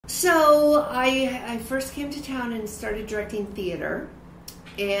So I first came to town and started directing theater,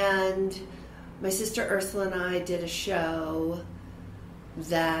 and my sister Ursula and I did a show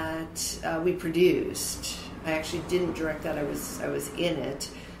that we produced. I actually didn't direct that. I was in it,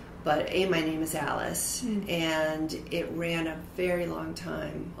 but my name is Alice, and it ran a very long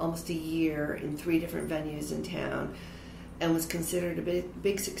time, almost a year, in 3 different venues in town, and was considered a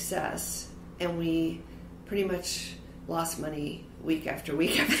big success. And we pretty much lost money week after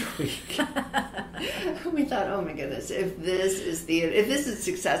week after week. We thought, oh my goodness, if this is theater, if this is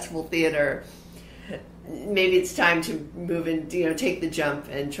successful theater, maybe it's time to move and take the jump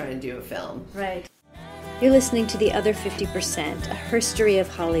and try and do a film. Right. You're listening to The Other 50%, a herstory of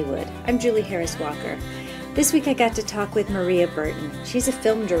Hollywood. I'm Julie Harris Walker. This week I got to talk with Maria Burton. She's a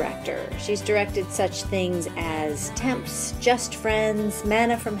film director. She's directed such things as Temps, Just Friends,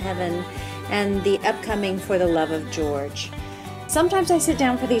 Manna from Heaven, and the upcoming For the Love of George. Sometimes I sit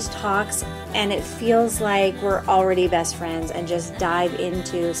down for these talks and it feels like we're already best friends and just dive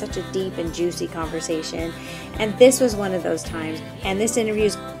into such a deep and juicy conversation. And this was one of those times. And this interview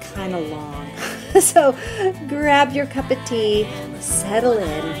is kind of long. So grab your cup of tea, settle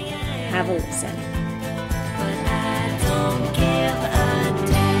in, have a listen.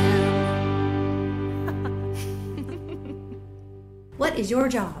 What is your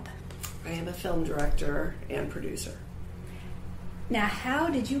job? I am a film director and producer. Now, how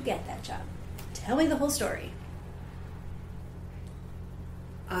did you get that job? Tell me the whole story.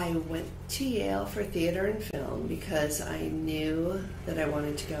 I went to Yale for theater and film because I knew that I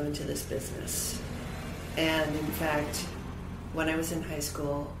wanted to go into this business. And in fact, when I was in high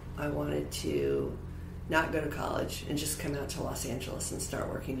school, I wanted to not go to college and just come out to Los Angeles and start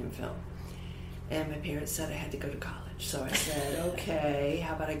working in film. And my parents said I had to go to college. So I said, okay,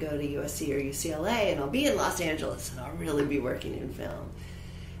 how about I go to USC or UCLA and I'll be in Los Angeles and I'll really be working in film.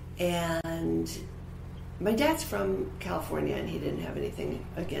 And my dad's from California and he didn't have anything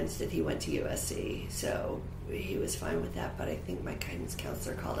against it. He went to USC, so he was fine with that. But I think my guidance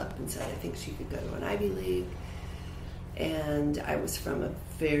counselor called up and said I think she could go to an Ivy League. And I was from a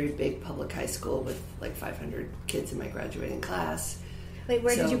very big public high school with like 500 kids in my graduating class. Wait,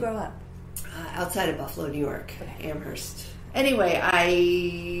 where did you grow up? Outside of Buffalo, New York, Amherst. Anyway,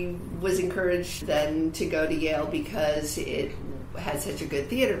 I was encouraged then to go to Yale because it had such a good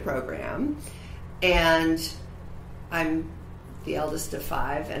theater program. And I'm the eldest of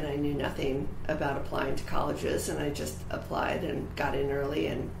 5, and I knew nothing about applying to colleges, and I just applied and got in early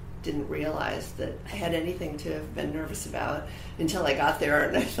and didn't realize that I had anything to have been nervous about until I got there,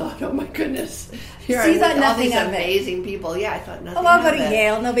 and I thought, oh my goodness, here I'm with all these amazing people. Yeah, I thought nothing of it. Oh, I'll go to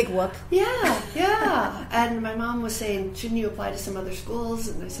Yale, no big whoop. Yeah. And my mom was saying, shouldn't you apply to some other schools?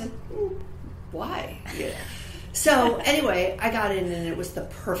 And I said, why? Yeah. So anyway, I got in, and it was the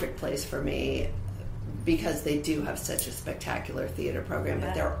perfect place for me because they do have such a spectacular theater program,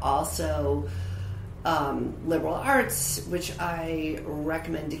 but they're also liberal arts, which I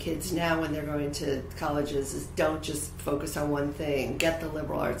recommend to kids now when they're going to colleges, is don't just focus on one thing. Get the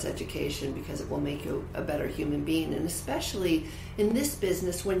liberal arts education because it will make you a better human being. And especially in this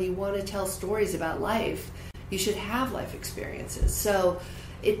business, when you want to tell stories about life, you should have life experiences. So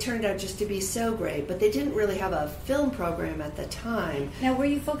it turned out just to be so great, but they didn't really have a film program at the time. Now, were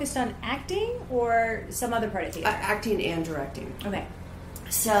you focused on acting or some other part of theater? Acting and directing. Okay.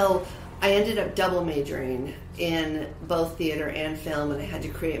 So I ended up double majoring in both theater and film, and I had to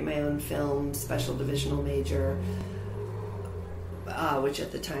create my own film special divisional major, which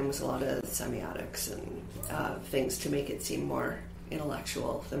at the time was a lot of semiotics and things to make it seem more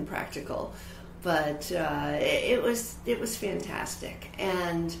intellectual than practical. But it was fantastic.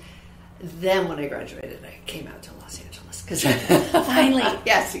 And then when I graduated, I came out to Los Angeles. 'Cause finally.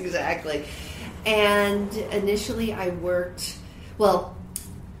 Yes, exactly. And initially I worked,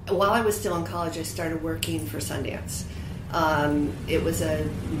 while I was still in college, I started working for Sundance. It was a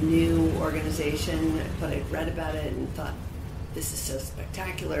new organization, but I'd read about it and thought, this is so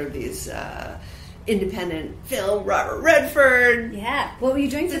spectacular. These independent film, Robert Redford. Yeah. What were you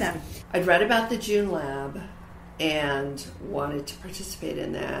doing for them? I'd read about the June Lab and wanted to participate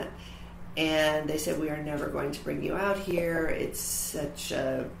in that. And they said, we are never going to bring you out here. It's such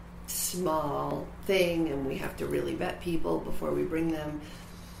a small thing, and we have to really vet people before we bring them.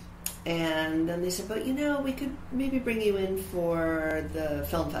 And then they said, but we could maybe bring you in for the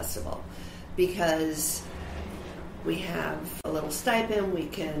film festival because we have a little stipend. We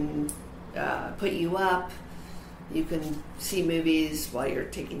can put you up. You can see movies while you're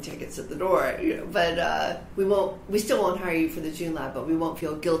taking tickets at the door. But we still won't hire you for the June Lab, but we won't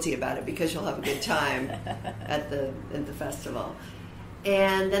feel guilty about it because you'll have a good time at the festival.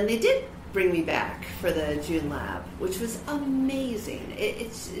 And then they did bring me back for the June Lab, which was amazing.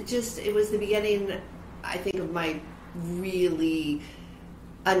 It was the beginning, I think, of my really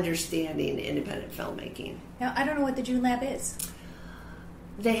understanding independent filmmaking. Now, I don't know what the June Lab is.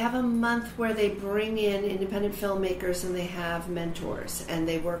 They have a month where they bring in independent filmmakers and they have mentors, and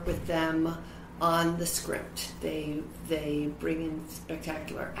they work with them on the script. They bring in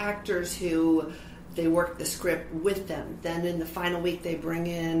spectacular actors who they work the script with them. Then in the final week they bring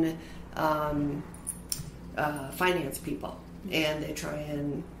in finance people, and they try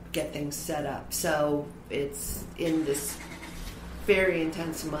and get things set up. So it's in this very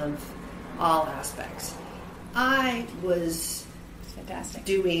intense month, all aspects. I was fantastic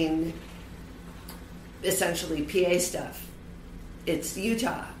doing essentially PA stuff. It's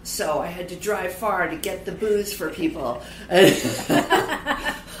Utah, so I had to drive far to get the booze for people.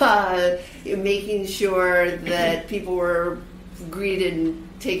 Making sure that people were greeted and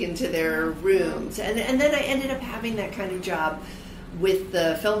taken to their rooms. And then I ended up having that kind of job with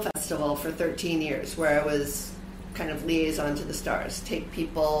the film festival for 13 years, where I was kind of liaison to the stars. Take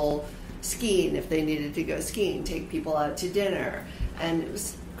people skiing if they needed to go skiing, take people out to dinner. And it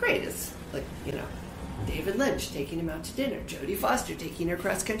was great. It's like, David Lynch taking him out to dinner, Jodie Foster taking her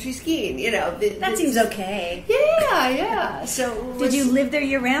cross-country skiing, That seems okay. Yeah. So did you live there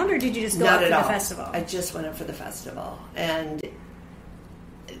year-round, or did you just go out for the festival? I just went up for the festival. And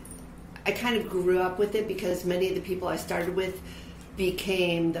I kind of grew up with it because many of the people I started with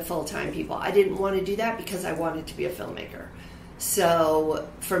became the full-time people. I didn't want to do that because I wanted to be a filmmaker. So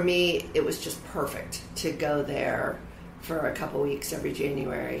for me, it was just perfect to go there for a couple weeks every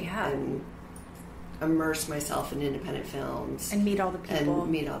January and immerse myself in independent films. And meet all the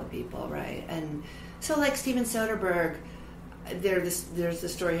people. Right. And so like Steven Soderbergh, there's the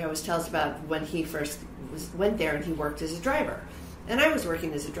story he always tells about when he first went there and he worked as a driver. And I was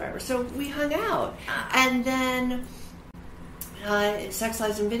working as a driver. So we hung out. And then Sex,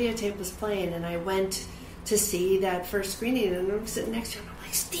 Lies, and Videotape was playing, and I went to see that first screening, and I'm sitting next to him. I'm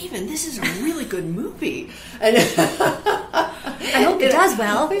like, Steven, this is a really good movie. And I hope it does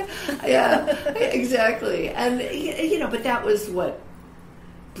well. Yeah, exactly. And, but that was what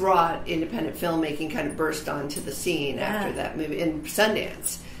brought independent filmmaking kind of burst onto the scene after that movie in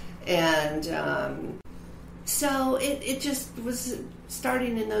Sundance. And so it just was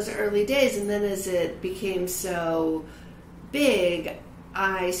starting in those early days, and then as it became so big,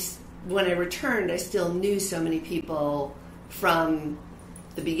 when I returned, I still knew so many people from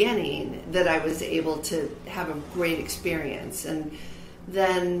the beginning that I was able to have a great experience. And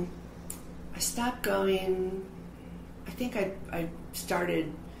then I stopped going. I think I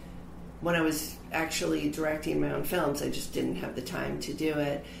started when I was actually directing my own films. I just didn't have the time to do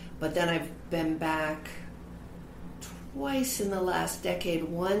it. But then I've been back twice in the last decade,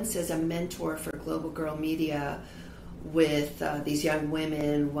 once as a mentor for Global Girl Media with these young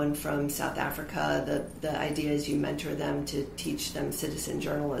women, one from South Africa. The idea is you mentor them to teach them citizen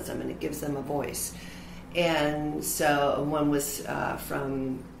journalism, and it gives them a voice. And so one was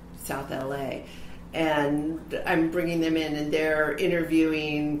from South LA, and I'm bringing them in, and they're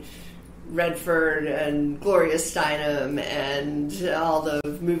interviewing Redford and Gloria Steinem and all the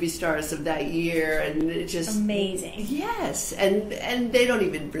movie stars of that year, and it just amazing. Yes, and they don't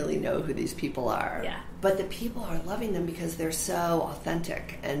even really know who these people are. Yeah. But the people are loving them because they're so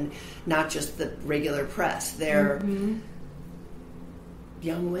authentic and not just the regular press. They're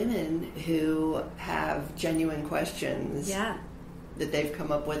young women who have genuine questions that they've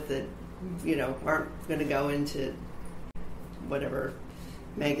come up with that, aren't going to go into whatever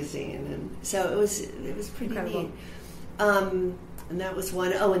magazine. And so it was pretty incredible. neat. And that was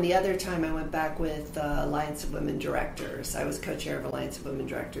one. Oh, and the other time I went back with Alliance of Women Directors. I was co-chair of Alliance of Women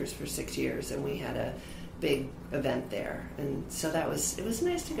Directors for 6 years, and we had a big event there. And so it was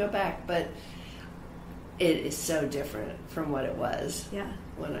nice to go back, but it is so different from what it was. Yeah.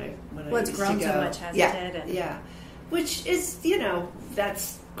 When I well, it's grown so much, hasn't it? Yeah. Which is,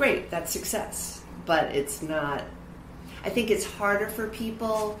 that's great. That's success. But it's not. I think it's harder for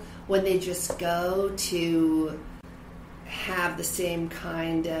people when they just go to have the same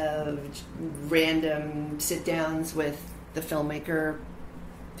kind of random sit-downs with the filmmaker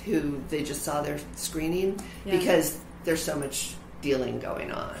who they just saw their screening, because there's so much dealing going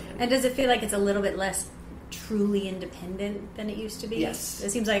on. And does it feel like it's a little bit less truly independent than it used to be? Yes.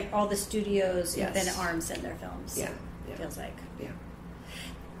 It seems like all the studios have been at arms in their films. Yeah. It feels like. Yeah.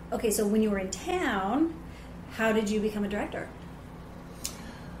 Okay, so when you were in town, how did you become a director?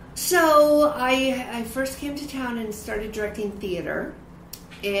 So I first came to town and started directing theater,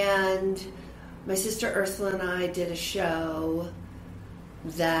 and my sister Ursula and I did a show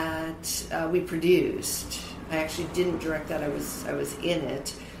that we produced. I actually didn't direct that. I was in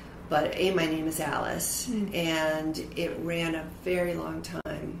it. But my name is Alice, and it ran a very long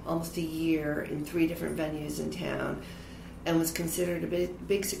time, almost a year, in 3 different venues in town, and was considered a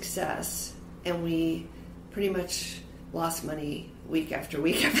big success. And we pretty much lost money week after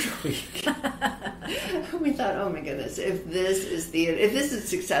week after week. We thought, oh my goodness, if this is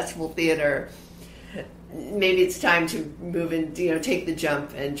successful theater, maybe it's time to move in, take the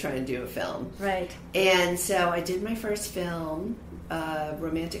jump and try and do a film. Right. And so I did my first film,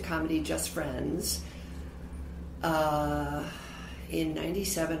 romantic comedy, Just Friends, in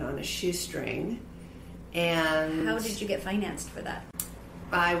 '97 on a shoestring. And how did you get financed for that?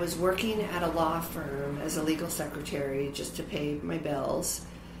 I was working at a law firm as a legal secretary just to pay my bills,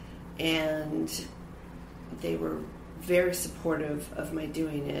 and they were very supportive of my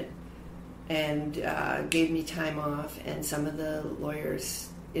doing it, and gave me time off, and some of the lawyers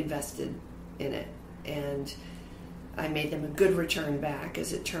invested in it, and I made them a good return back,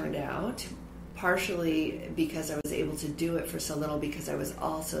 as it turned out, partially because I was able to do it for so little, because I was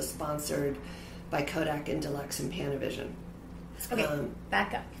also sponsored by Kodak and Deluxe and Panavision. Okay,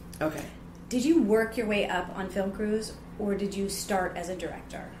 back up. Okay. Did you work your way up on film crews, or did you start as a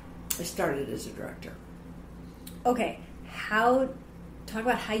director? I started as a director. Okay, talk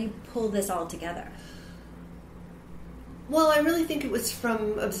about how you pulled this all together. Well, I really think it was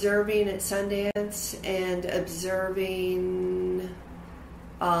from observing at Sundance and observing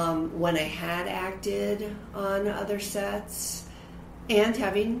when I had acted on other sets, and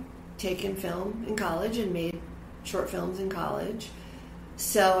having taken film in college and made short films in college.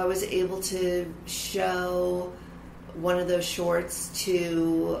 So I was able to show one of those shorts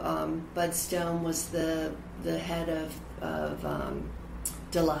to Bud Stone, was the head of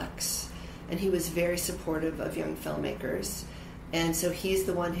Deluxe. And he was very supportive of young filmmakers. And so he's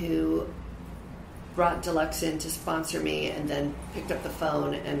the one who brought Deluxe in to sponsor me, and then picked up the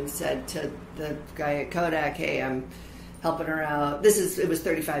phone and said to the guy at Kodak, hey, I'm helping her out. It was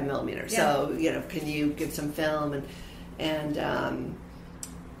 35 millimeters. Yeah. So, can you give some film? And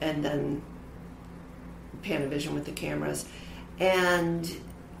then Panavision with the cameras. And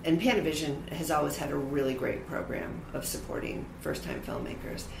Panavision has always had a really great program of supporting first-time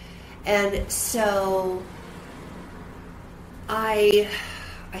filmmakers. And so I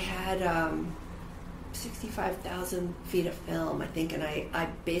had 65,000 feet of film, I think, and I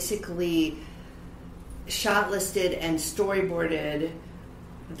basically shot listed and storyboarded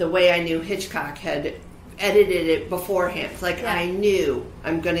the way I knew Hitchcock had edited it beforehand. I knew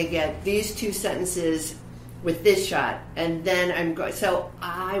I'm going to get these 2 sentences with this shot, and then I'm going. So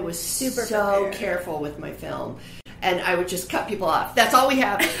I was super careful with my film. And I would just cut people off. That's all we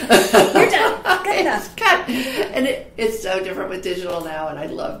have. You're done. Good enough. Cut. And it's so different with digital now, and I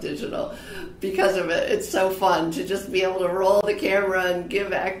love digital because of it. It's so fun to just be able to roll the camera and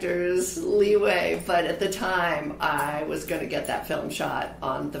give actors leeway. But at the time, I was going to get that film shot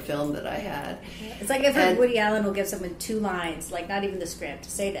on the film that I had. It's like if Woody Allen will give someone 2 lines, like not even the script,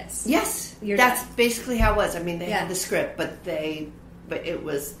 say this. Yes. That's basically how it was. I mean, they had the script, but it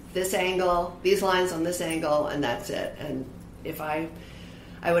was this angle, these lines on this angle, and that's it. And if I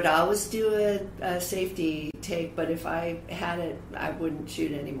would always do a safety take, but if I had it, I wouldn't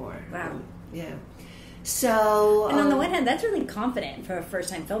shoot anymore. Wow. Yeah. So. And on the one hand, that's really confident for a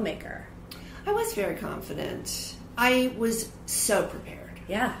first-time filmmaker. I was very confident. I was so prepared.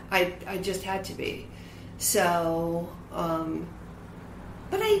 Yeah. I just had to be. So,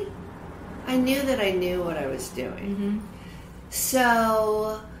 but I knew that I knew what I was doing. Mm-hmm.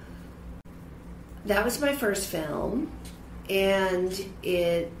 So that was my first film, and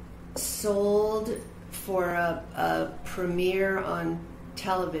it sold for a premiere on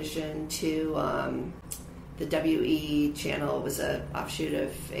television to the WE channel. It was an offshoot of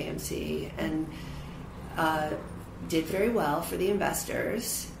AMC, and did very well for the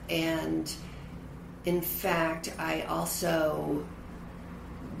investors. And in fact, I also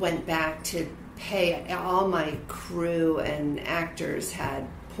went back to pay. All my crew and actors had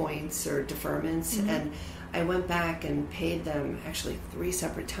points or deferments, and I went back and paid them actually 3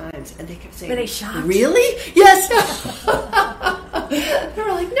 separate times, and they kept saying, were they shocked? Really? Yes. They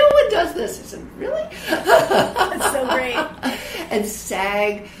were like, no one does this. I said, really? That's so great. And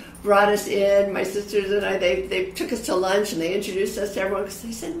SAG brought us in, my sisters and I, they took us to lunch, and they introduced us to everyone, because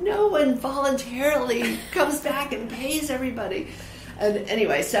they said no one voluntarily comes back and pays everybody. And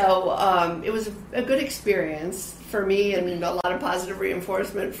anyway, so it was a good experience for me, and a lot of positive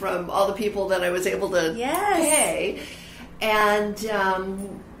reinforcement from all the people that I was able to pay. And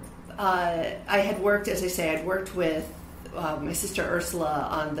I had worked, as I say, I'd worked with my sister Ursula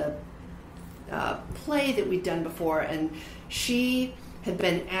on the play that we'd done before, and she had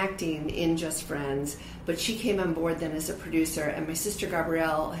been acting in Just Friends, but she came on board then as a producer, and my sister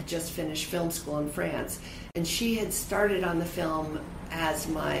Gabrielle had just finished film school in France, and she had started on the film as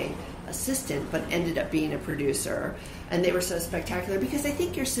my assistant, but ended up being a producer. And they were so spectacular because I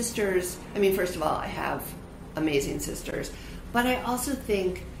think your sisters, I mean, first of all, I have amazing sisters, but I also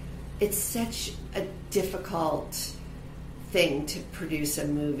think it's such a difficult thing to produce a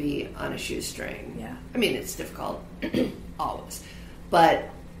movie on a shoestring. Yeah. I mean, it's difficult always, but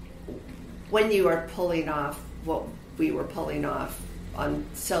when you are pulling off what we were pulling off on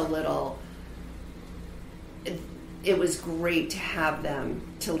so little, it was great to have them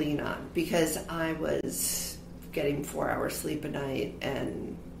to lean on, because I was getting 4 hours sleep a night,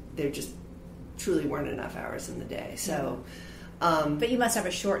 and there just truly weren't enough hours in the day. So, but you must have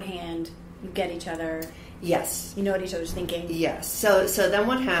a shorthand. You get each other. Yes. You know what each other's thinking. Yes. So then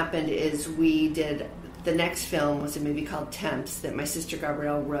what happened is we did, the next film was a movie called Temps that my sister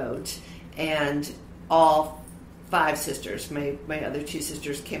Gabrielle wrote, and all 5 sisters, my other 2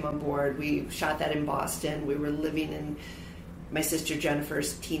 sisters, came on board. We shot that in Boston. We were living in my sister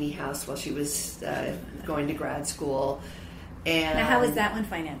Jennifer's teeny house while she was going to grad school. And now, how was that one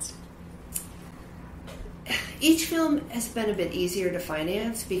financed? Each film has been a bit easier to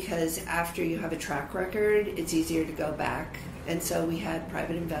finance because after you have a track record, it's easier to go back. And so we had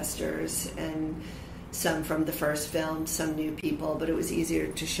private investors, and some from the first film, some new people, but it was easier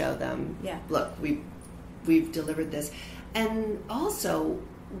to show them, look, we've delivered this. And also,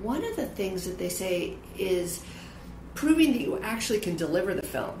 one of the things that they say is proving that you actually can deliver the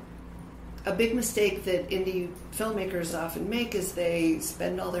film. A big mistake that indie filmmakers often make is they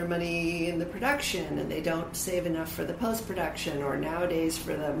spend all their money in the production and they don't save enough for the post-production, or nowadays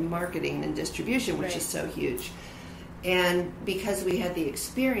for the marketing and distribution, which is so huge. And because we had the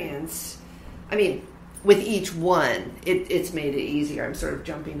experience, I mean, with each one, it's made it easier. I'm sort of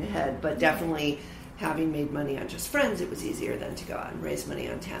jumping ahead, but definitely having made money on Just Friends, it was easier than to go out and raise money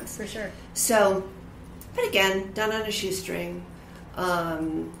on Temps. For sure. So, but again, done on a shoestring.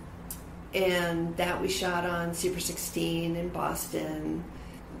 And that we shot on Super 16 in Boston.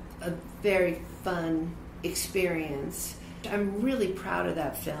 A very fun experience. I'm really proud of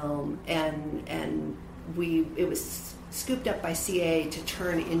that film, and it was scooped up by CA to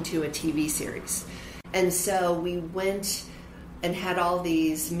turn into a TV series. And so we went and had all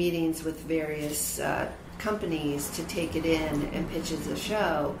these meetings with various companies to take it in and pitch as a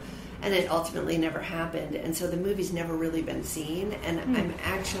show, and it ultimately never happened. And so the movie's never really been seen, and I'm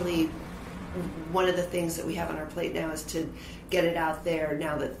actually, one of the things that we have on our plate now is to get it out there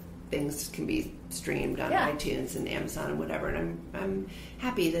now that things can be streamed on iTunes and Amazon and whatever. And I'm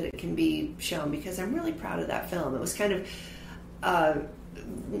happy that it can be shown, because I'm really proud of that film. It was kind of,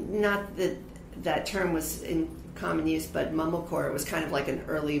 not that term was in common use, but mumblecore. It was kind of like an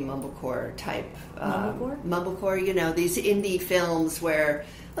early mumblecore type. Mumblecore? Mumblecore, you know, these indie films where,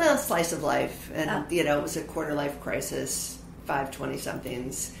 well, slice of life, and you know, it was a quarter life crisis. 5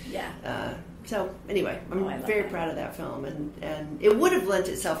 20-somethings. Yeah. So anyway, I'm very proud of that film, and it would have lent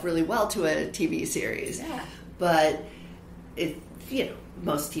itself really well to a TV series. Yeah. But it, you know,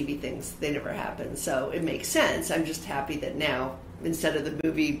 most TV things, they never happen, so it makes sense. I'm just happy that now, instead of the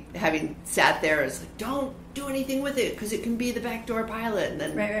movie having sat there as like, don't do anything with it because it can be the backdoor pilot, and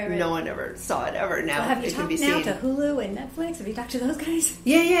then no one ever saw it ever. Now, so have you it can be talked now seen to Hulu and Netflix? Have you talked to those guys?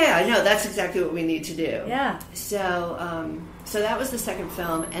 Yeah, I know. That's exactly what we need to do. Yeah. So that was the second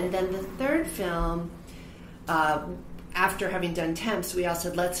film, and then the third film, after having done Temps, we all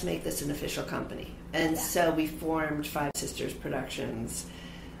said, let's make this an official company. And so we formed Five Sisters Productions,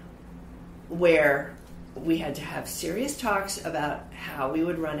 where we had to have serious talks about how we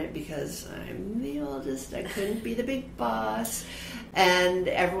would run it, because I'm the oldest, I couldn't be the big boss, and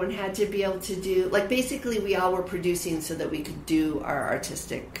everyone had to be able to do, like, basically we all were producing so that we could do our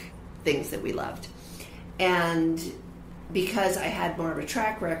artistic things that we loved. And because I had more of a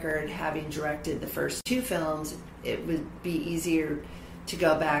track record, having directed the first 2 films, it would be easier to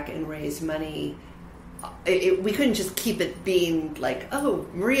go back and raise money. We couldn't just keep it being like, oh,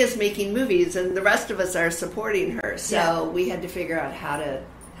 Maria's making movies and the rest of us are supporting her. So we had to figure out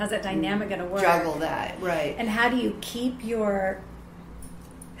how's that dynamic going to work? Juggle that, right. And how do you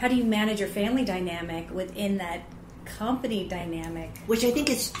manage your family dynamic within that company dynamic? Which I think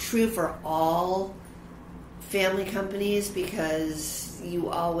is true for all family companies, because you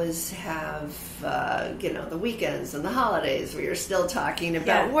always have, the weekends and the holidays where you're still talking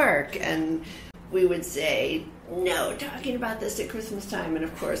about work, and we would say, no, talking about this at Christmas time, and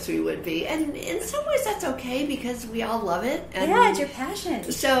of course we would be. And in some ways that's okay because we all love it. And yeah, it's your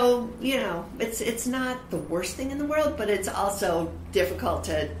passion. So, it's not the worst thing in the world, but it's also difficult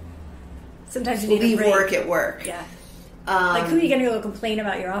to sometimes you need leave a break. work at work. Yeah. Like, who are you going to go complain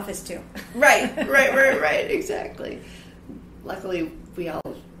about your office to? Right, exactly. Luckily, we all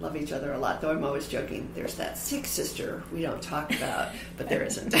love each other a lot, though I'm always joking. There's that sick sister we don't talk about, but there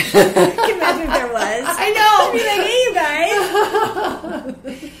isn't. Can you imagine if there was? I know! I'd be like, hey, you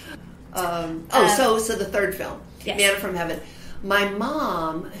guys! So the third film, yes. Manna from Heaven. My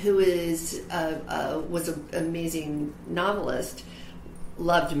mom, who was an amazing novelist,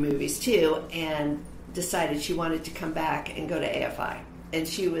 loved movies too, and decided she wanted to come back and go to AFI. And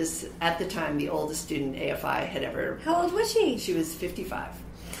she was, at the time, the oldest student AFI had ever... How old was she? She was 55.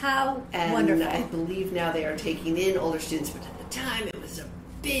 How And wonderful. I believe now they are taking in older students, but at the time it was a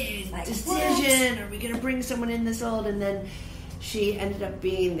big decision. What? Are we going to bring someone in this old? And then she ended up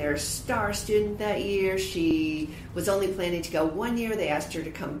being their star student that year. She was only planning to go 1 year. They asked her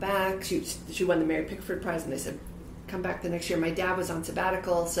to come back. She won the Mary Pickford Prize, and they said, come back the next year. My dad was on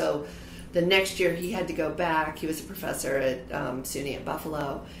sabbatical, so... The next year, he had to go back. He was a professor at SUNY at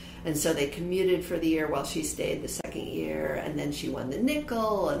Buffalo. And so they commuted for the year while she stayed the second year. And then she won the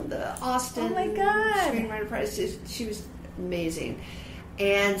Nickel and the Austin Screenwriter Prize. She was amazing.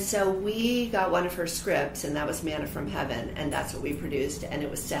 And so we got one of her scripts, and that was Manna from Heaven. And that's what we produced. And it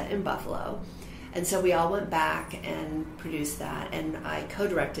was set in Buffalo. And so we all went back and produced that. And I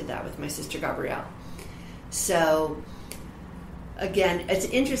co-directed that with my sister Gabrielle. So... Again, it's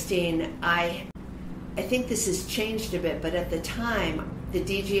interesting. I think this has changed a bit, but at the time, the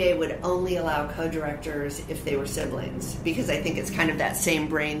DGA would only allow co-directors if they were siblings, because I think it's kind of that same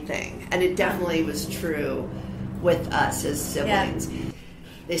brain thing. And it definitely was true with us as siblings. Yeah.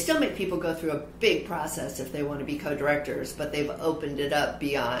 They still make people go through a big process if they want to be co-directors, but they've opened it up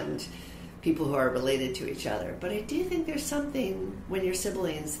beyond people who are related to each other. But I do think there's something when you're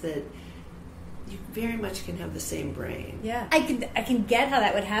siblings that you very much can have the same brain. Yeah. I can get how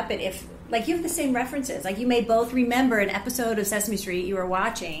that would happen if, like, you have the same references. Like, you may both remember an episode of Sesame Street you were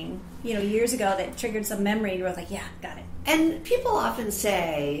watching, years ago that triggered some memory, and you were like, yeah, got it. And people often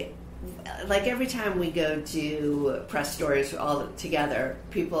say, like, every time we go do press stories all together,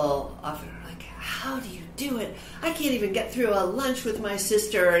 people often are like, how do you do it? I can't even get through a lunch with my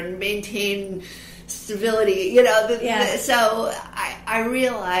sister and maintain... civility, so I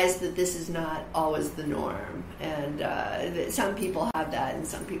realize that this is not always the norm, and some people have that and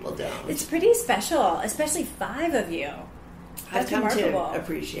some people don't. It's pretty special, especially 5 of you. I've come to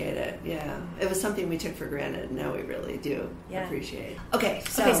appreciate it. Yeah, it was something we took for granted, and now we really do appreciate. Okay,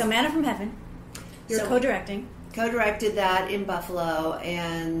 so Manna from Heaven, you're co-directed that in Buffalo,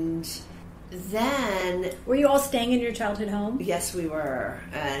 and then... Were you all staying in your childhood home? Yes, we were.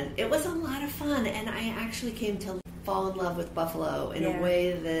 And it was a lot of fun. And I actually came to fall in love with Buffalo in a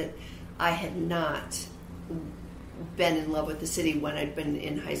way that I had not been in love with the city when I'd been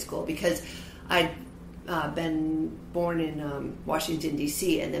in high school. Because I'd been born in Washington,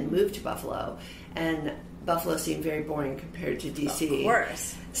 D.C. and then moved to Buffalo. And Buffalo seemed very boring compared to D.C. Of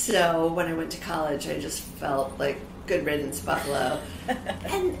course. So when I went to college, I just felt like... good riddance, Buffalo.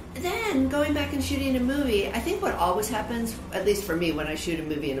 And then going back and shooting a movie, I think what always happens, at least for me, when I shoot a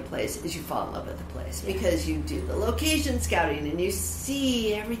movie in a place, is you fall in love with the place because you do the location scouting and you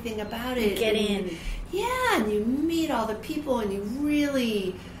see everything about it. You get in. Yeah, and you meet all the people and you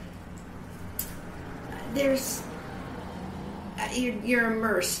really... You're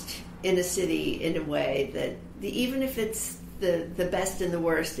immersed in a city in a way that even if it's the best and the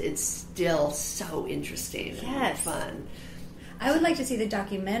worst, it's still so interesting and fun. I would like to see the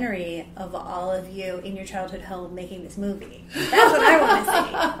documentary of all of you in your childhood home making this movie. That's what I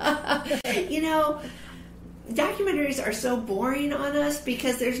want to see. Documentaries are so boring on us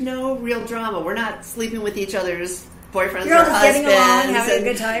because there's no real drama. We're not sleeping with each other's boyfriends or husbands. Getting along, having a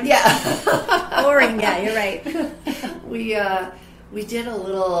good time. Yeah. Boring, yeah, you're right. We did a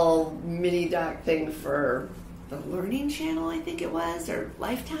little mini doc thing for the Learning Channel, I think it was, or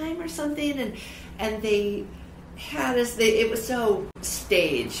Lifetime or something, and they had us, it was so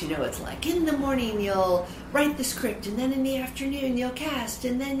staged, it's like in the morning you'll write the script, and then in the afternoon you'll cast,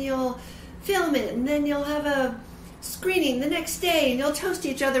 and then you'll film it, and then you'll have a screening the next day, and you'll toast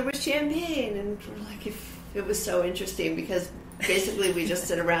each other with champagne, and we're like, it was so interesting, because basically we just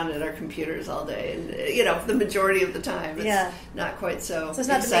sit around at our computers all day, and the majority of the time it's not quite so it's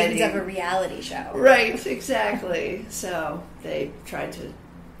not exciting. The makings of a reality show, right? Exactly. So they tried to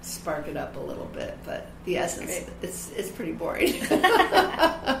spark it up a little bit, but the essence it's pretty boring.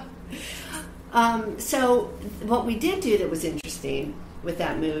 So what we did do that was interesting with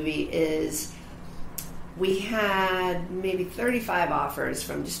that movie is we had maybe 35 offers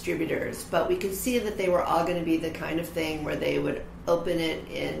from distributors, but we could see that they were all going to be the kind of thing where they would open it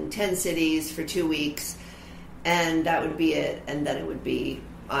in 10 cities for 2 weeks, and that would be it, and then it would be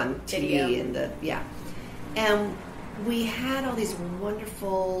on TV. And we had all these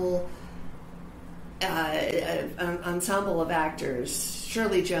wonderful ensemble of actors: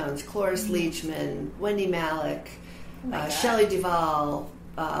 Shirley Jones, Cloris Leachman, Wendy Malick, Shelley Duvall,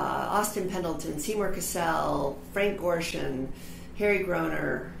 Austin Pendleton, Seymour Cassell, Frank Gorshin, Harry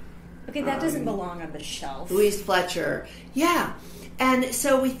Groener. Okay, that doesn't belong on the shelf. Louise Fletcher. Yeah. And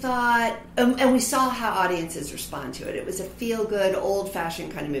so we thought, and we saw how audiences respond to it. It was a feel-good,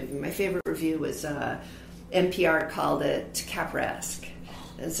 old-fashioned kind of movie. My favorite review was NPR called it Caperesque.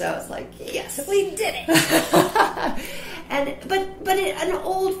 And so I was like, yes, we did it. But an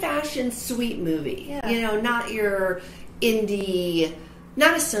old-fashioned, sweet movie. Yeah. You know, not your indie,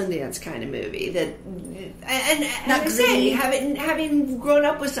 not a Sundance kind of movie. That, and not I say, having grown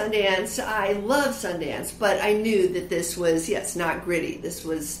up with Sundance, I love Sundance, but I knew that this was, not gritty. This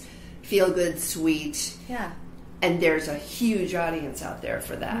was feel-good, sweet. Yeah. And there's a huge audience out there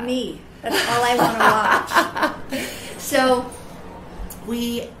for that. Me. That's all I want to watch. So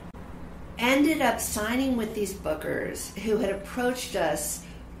we ended up signing with these bookers who had approached us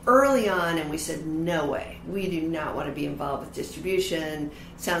early on, and we said, no way. We do not want to be involved with distribution.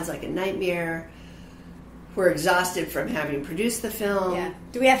 Sounds like a nightmare. We're exhausted from having produced the film. Yeah.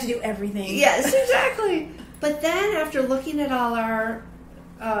 Do we have to do everything? Yes, exactly. But then after looking at all our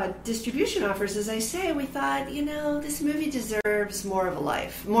distribution offers, as I say, we thought, this movie deserves more of a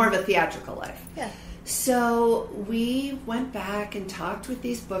life, more of a theatrical life. Yeah. So we went back and talked with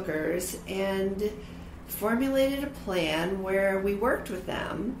these bookers and formulated a plan where we worked with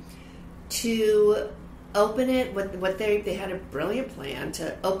them to open it. They had a brilliant plan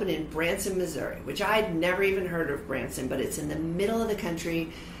to open in Branson, Missouri, which I'd never even heard of Branson, but it's in the middle of the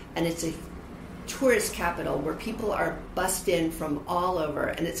country, and it's a tourist capital where people are bussed in from all over,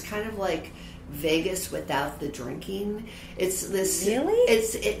 and it's kind of like Vegas without the drinking. It's this. Really?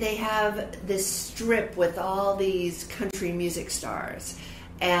 They have this strip with all these country music stars,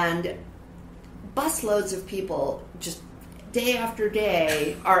 and busloads of people just day after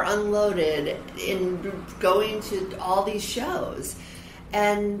day are unloaded in going to all these shows,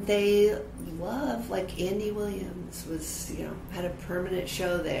 and they love, like, Andy Williams was, had a permanent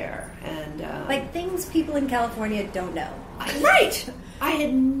show there, and like things people in California don't know. Right. I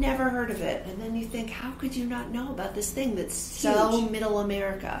had never heard of it, and then you think, how could you not know about this thing that's so middle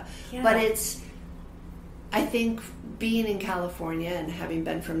America? Yeah. But I think being in California and having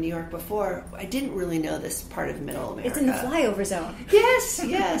been from New York before, I didn't really know this part of middle America. It's in the flyover zone.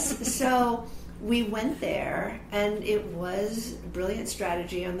 Yes. So we went there, and it was a brilliant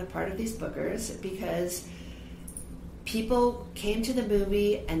strategy on the part of these bookers, because people came to the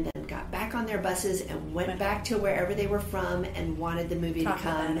movie and then got back on their buses and went back to wherever they were from and wanted the movie to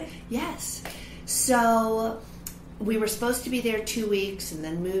come. Yes. So we were supposed to be there 2 weeks and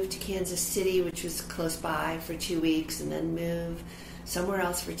then move to Kansas City, which was close by, for 2 weeks, and then move somewhere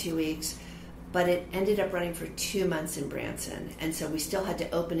else for 2 weeks. But it ended up running for 2 months in Branson. And so we still had to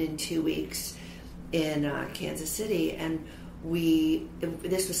open in 2 weeks in Kansas City. And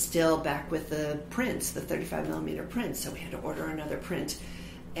this was still back with the prints, the 35 millimeter prints. So we had to order another print.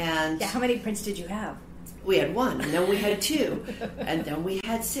 And how many prints did you have? We had 1, and then we had 2, and then we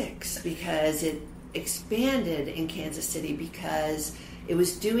had 6, because it expanded in Kansas City because it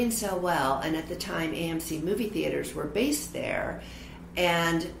was doing so well, and at the time AMC movie theaters were based there,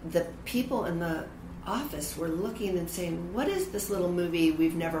 and the people in the office were looking and saying, what is this little movie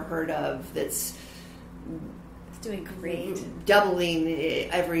we've never heard of that's doing great, doubling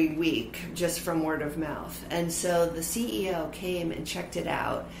every week just from word of mouth? And so the CEO came and checked it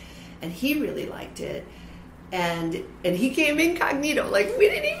out, and he really liked it. And he came incognito, like we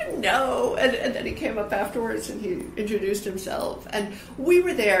didn't even know. And then he came up afterwards and he introduced himself. And we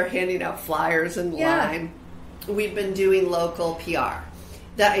were there handing out flyers in line. We'd been doing local PR.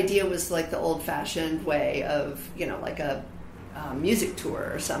 The idea was like the old-fashioned way of, like a music tour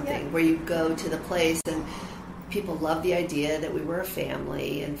or something, where you go to the place, and people loved the idea that we were a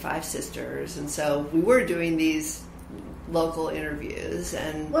family and 5 sisters. And so we were doing these local interviews.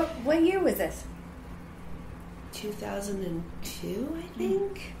 And what year was this? 2002, I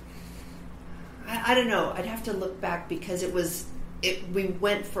think. I don't know. I'd have to look back, because we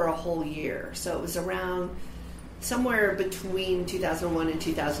went for a whole year, so it was around somewhere between 2001 and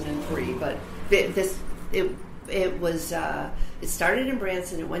 2003. But it It was. It started in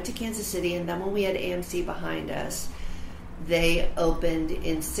Branson. It went to Kansas City, and then when we had AMC behind us, they opened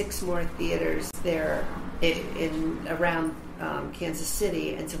in 6 more theaters there in around Kansas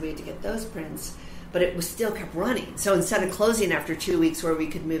City, and so we had to get those prints. But it was still kept running. So instead of closing after 2 weeks, where we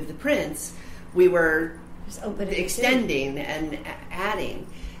could move the prints, we were just extending and adding.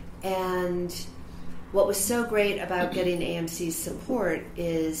 And what was so great about getting AMC's support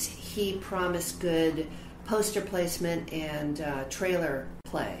is he promised good poster placement and trailer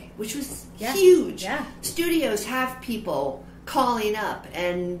play, which was huge. Yeah. Studios have people calling up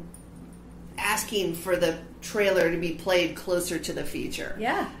and asking for the trailer to be played closer to the feature.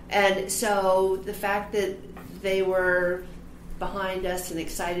 Yeah. And so the fact that they were behind us and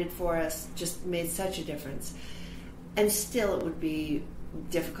excited for us just made such a difference. And still it would be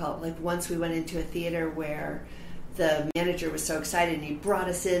difficult. Like once we went into a theater where the manager was so excited and he brought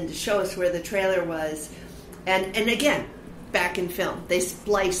us in to show us where the trailer was. And again, back in film, they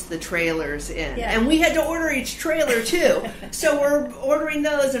spliced the trailers in. Yeah. And we had to order each trailer too. So we're ordering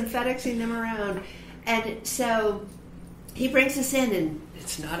those and FedExing them around. And so he brings us in, and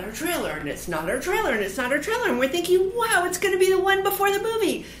it's not our trailer, and it's not our trailer, and it's not our trailer. And we're thinking, wow, it's going to be the one before the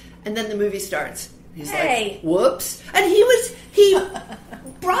movie. And then the movie starts. He's like, whoops. And he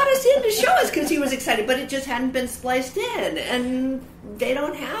brought us in to show us because he was excited, but it just hadn't been spliced in. And they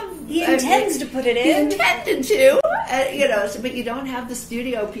don't have... He intends to put it in. He intended to. But you don't have the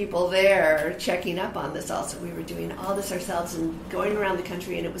studio people there checking up on this also. We were doing all this ourselves and going around the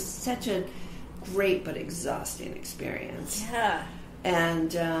country, and it was such a great but exhausting experience. Yeah.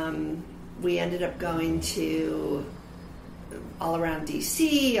 And we ended up going to all around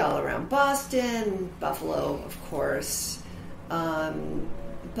D.C., all around Boston, Buffalo, of course.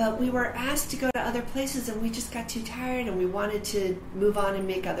 But we were asked to go to other places, and we just got too tired, and we wanted to move on and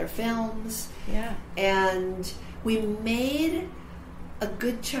make other films. Yeah. And we made a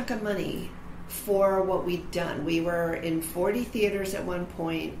good chunk of money for what we'd done. We were in 40 theaters at one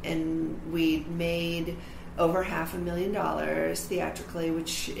point, and we made over $500,000 theatrically,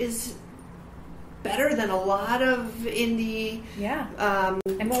 which is better than a lot of indie. Yeah.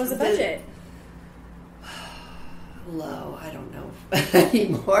 And what was the budget? Low. I don't know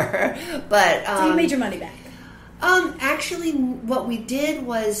anymore. But so you made your money back. Actually, what we did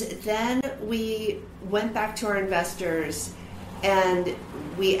was then we went back to our investors and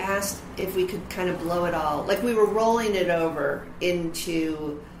we asked if we could kind of blow it all. Like we were rolling it over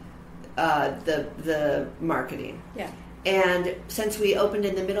into the marketing. Yeah. And since we opened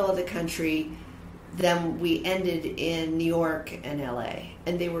in the middle of the country, then we ended in New York and LA,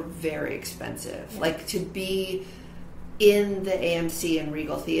 and they were very expensive. Yeah. Like to be in the AMC and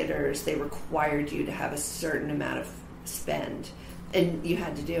Regal theaters, they required you to have a certain amount of spend, and you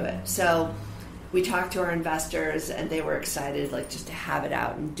had to do it. So we talked to our investors, and they were excited, like just to have it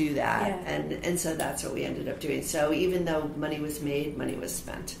out and do that. Yeah. And so that's what we ended up doing. So even though money was made, money was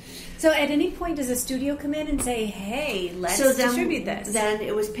spent. So at any point, does a studio come in and say, "Hey, let's distribute this"? Then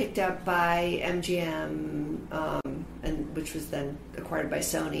it was picked up by MGM, and which was then acquired by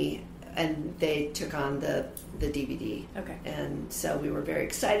Sony, and they took on the DVD. Okay. And so we were very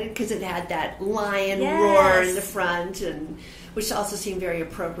excited because it had that lion roar in the front, and which also seemed very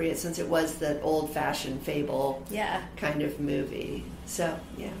appropriate since it was that old-fashioned fable kind of movie. So,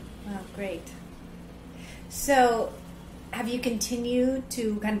 yeah. Wow, great. So, have you continued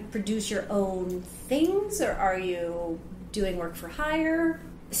to kind of produce your own things, or are you doing work for hire?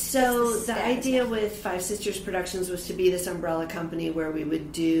 So the idea with Five Sisters Productions was to be this umbrella company where we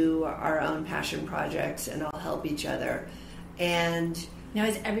would do our own passion projects and all help each other. And now,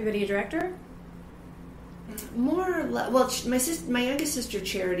 is everybody a director? More or less. Well, my youngest sister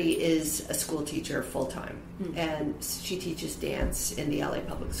Charity is a school teacher full time, and she teaches dance in the LA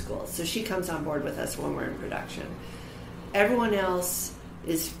public schools. So she comes on board with us when we're in production. Everyone else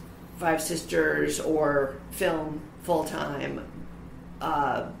is Five Sisters or film full time,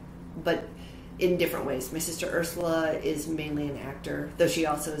 but in different ways. My sister Ursula is mainly an actor, though she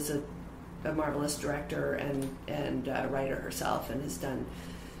also is a marvelous director and writer herself, and has done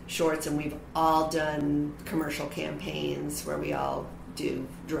shorts, and we've all done commercial campaigns where we all do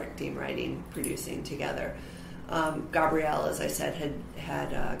directing, writing, producing together. Gabrielle, as I said,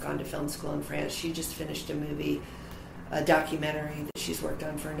 had gone to film school in France. She just finished a documentary that she's worked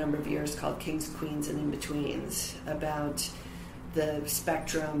on for a number of years called Kings, Queens, and In-Betweens, about the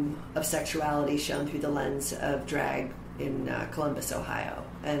spectrum of sexuality shown through the lens of drag in Columbus, Ohio.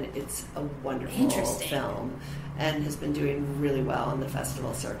 And it's a wonderful film and has been doing really well on the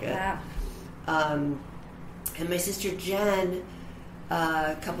festival circuit. Wow. And my sister Jen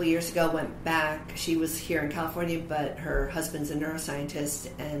a couple years ago went back. She was here in California, but her husband's a neuroscientist,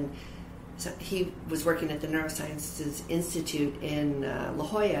 and so he was working at the Neurosciences Institute in La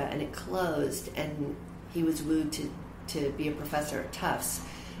Jolla, and it closed, and he was wooed to be a professor at Tufts,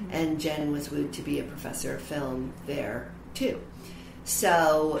 and Jen was wooed to be a professor of film there too.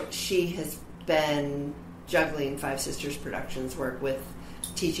 So she has been juggling Five Sisters Productions work with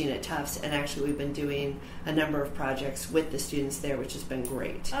teaching at Tufts, and actually we've been doing a number of projects with the students there, which has been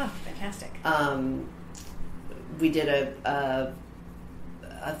great. Oh, fantastic. We did a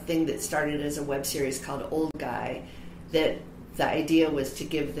thing that started as a web series called Old Guy, that the idea was to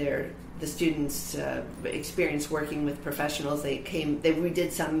give the students experience working with professionals. We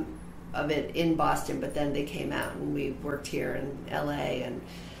did some of it in Boston, but then they came out and we worked here in LA, and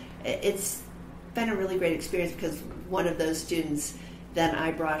it's been a really great experience because one of those students, then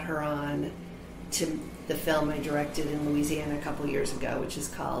I brought her on to the film I directed in Louisiana a couple years ago, which is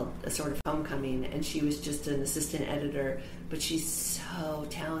called A Sort of Homecoming, and she was just an assistant editor, but she's so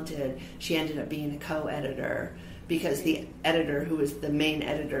talented. She ended up being a co-editor because the editor, who was the main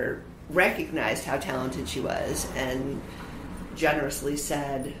editor, recognized how talented she was and generously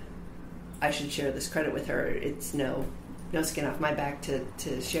said, I should share this credit with her. It's no skin off my back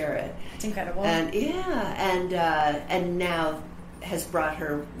to share it. It's incredible. And and now has brought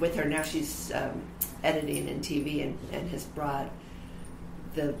her with her. Now she's editing in TV and has brought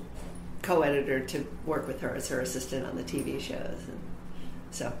the co-editor to work with her as her assistant on the TV shows. And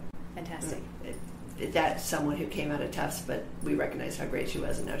so fantastic. That's someone who came out of Tufts, but we recognized how great she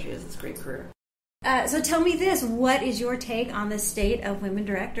was, and now she has this great career. So tell me this, what is your take on the state of women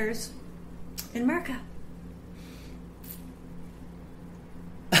directors in America?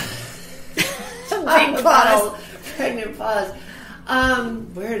 Pregnant pause.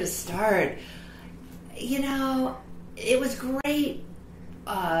 Where to start? It was great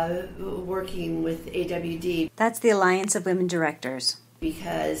working with AWD. That's the Alliance of Women Directors.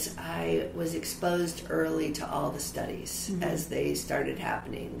 Because I was exposed early to all the studies as they started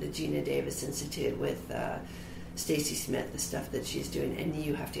happening. The Gina Davis Institute with Stacy Smith, the stuff that she's doing, and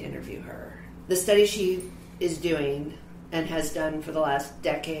you have to interview her. The studies she is doing and has done for the last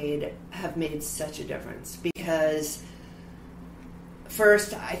decade have made such a difference, because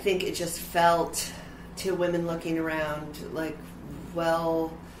first, I think it just felt to women looking around like,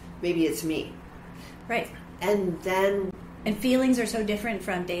 well, maybe it's me. Right. And then... And feelings are so different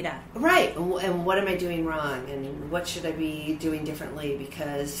from data. Right. And what am I doing wrong? And what should I be doing differently?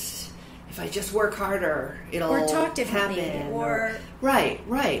 Because if I just work harder, it'll or talk differently, happen. Or... Right.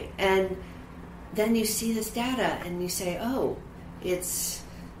 And then you see this data and you say, oh, it's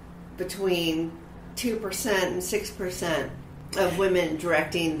between 2% and 6% of women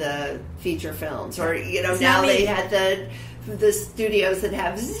directing the feature films. Or, now they had the studios that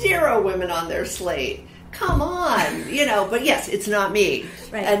have 0 women on their slate. Come on, but yes, it's not me.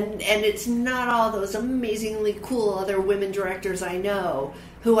 Right. And it's not all those amazingly cool other women directors I know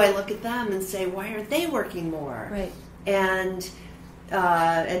who I look at them and say, why aren't they working more? Right. And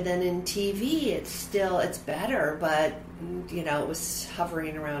then in TV, it's better, but, it was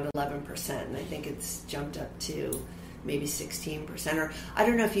hovering around 11%, and I think it's jumped up to maybe 16%. Or I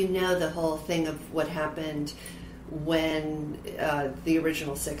don't know if you know the whole thing of what happened when the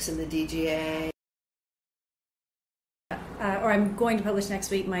original 6 in the DGA. Or I'm going to publish next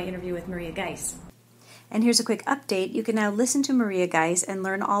week my interview with Maria Geis. And here's a quick update. You can now listen to Maria Geis and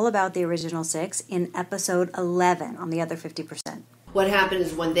learn all about the original 6 in episode 11 on the other 50%. What happened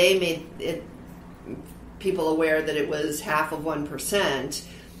is when they made it people aware that it was half of 1%,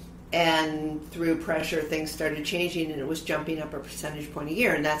 and through pressure things started changing, and it was jumping up a percentage point a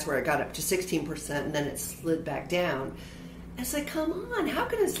year, and that's where it got up to 16%, and then it slid back down. It's like, come on, how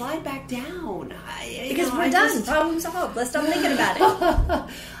can it slide back down? Because we're done. Problem solved. Let's stop thinking about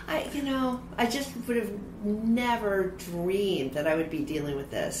it. I just would have never dreamed that I would be dealing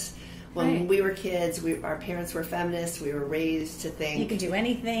with this. When we were kids, our parents were feminists. We were raised to think... You can do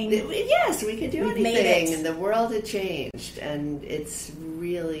anything. Yes, we could do anything. Made it. And the world had changed. And it's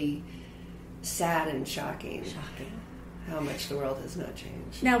really sad and shocking. How much the world has not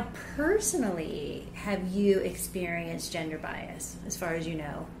changed. Now, personally, have you experienced gender bias, as far as you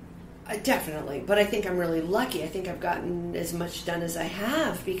know? Definitely, but I think I'm really lucky. I think I've gotten as much done as I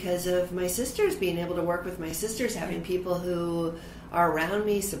have because of my sisters, being able to work with my sisters, having people who are around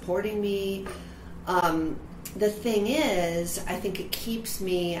me, supporting me. The thing is, I think it keeps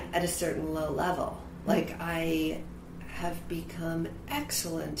me at a certain low level. Like, I have become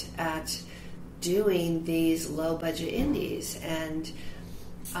excellent at doing these low-budget indies, and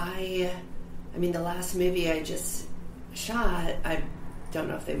I mean, the last movie I just shot, don't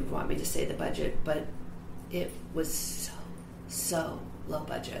know if they would want me to say the budget, but it was so low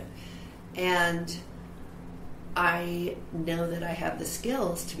budget. And I know that I have the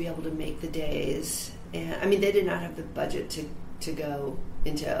skills to be able to make the days. And I mean, they did not have the budget to go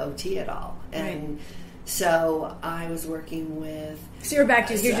into OT at all. And so I was working with... So you're back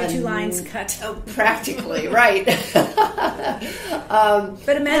to here's your 2 lines cut. Oh, practically, right. But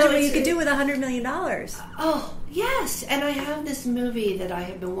imagine what you could do with $100 million. Oh, yes. And I have this movie that I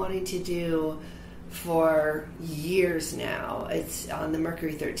have been wanting to do for years now. It's on the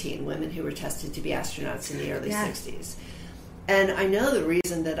Mercury 13, women who were tested to be astronauts in the early 60s. And I know the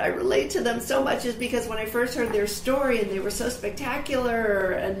reason that I relate to them so much is because when I first heard their story and they were so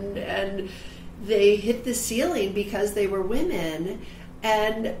spectacular and they hit the ceiling because they were women,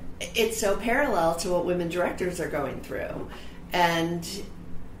 and it's so parallel to what women directors are going through. And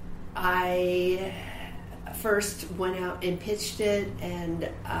I first went out and pitched it, and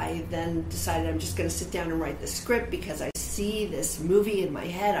I then decided I'm just going to sit down and write the script because I see this movie in my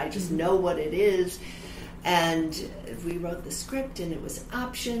head. I just know what it is. And we wrote the script, and it was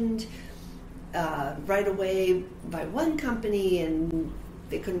optioned right away by one company, and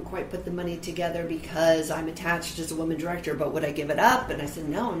they couldn't quite put the money together because I'm attached as a woman director, but would I give it up? And I said,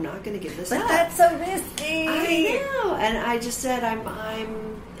 no, I'm not going to give this up. But that's so risky. I know. And I just said,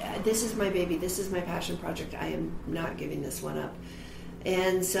 this is my baby. This is my passion project. I am not giving this one up.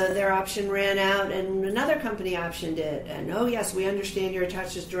 And so their option ran out, and another company optioned it. And, oh, yes, we understand you're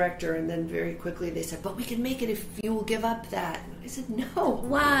attached as director. And then very quickly they said, but we can make it if you will give up that. I said, no.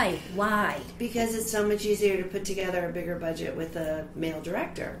 Why? Because it's so much easier to put together a bigger budget with a male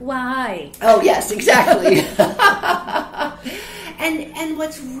director. Why? Oh, yes, exactly. And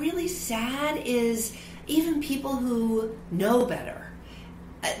what's really sad is even people who know better,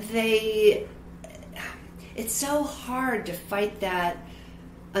 it's so hard to fight that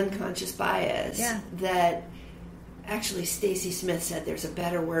unconscious bias that actually Stacey Smith said there's a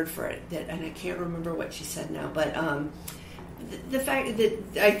better word for it, and I can't remember what she said now, but the fact that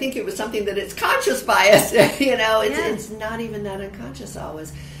I think it was something that it's conscious bias, it's not even that unconscious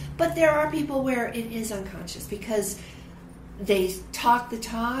always. But there are people where it is unconscious because they talk the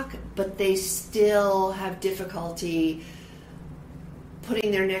talk, but they still have difficulty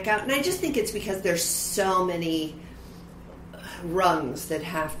putting their neck out. And I just think it's because there's so many rungs that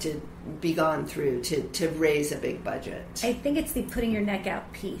have to be gone through to raise a big budget. I think it's the putting your neck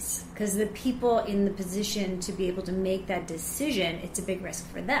out piece, because the people in the position to be able to make that decision, it's a big risk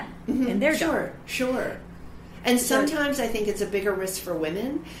for them and their job. Sure. And sometimes I think it's a bigger risk for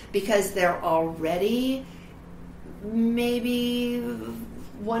women because they're already maybe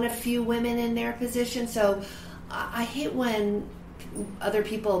one of few women in their position. So I hate when other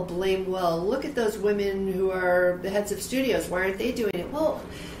people blame, well, look at those women who are the heads of studios. Why aren't they doing it? Well,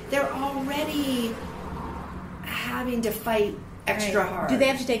 they're already having to fight extra hard. Do they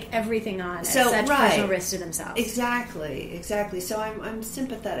have to take everything on as such personal risk to themselves? Exactly. So I'm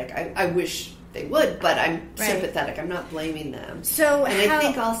sympathetic. I wish they would, but I'm sympathetic. I'm not blaming them. I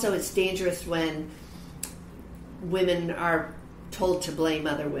think also it's dangerous when women are told to blame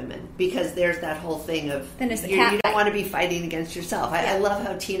other women, because there's that whole thing of you don't want to be fighting against yourself. I love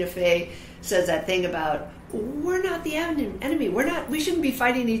how Tina Fey says that thing about we're not the enemy. We shouldn't be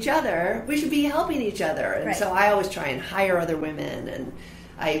fighting each other. We should be helping each other. And so I always try and hire other women, and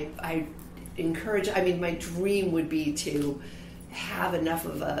I encourage. I mean, my dream would be to have enough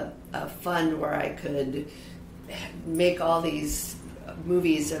of a fund where I could make all these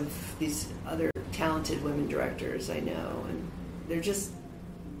movies of these other talented women directors I know, and they're just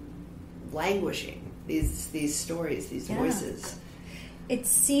languishing, these stories, these voices. It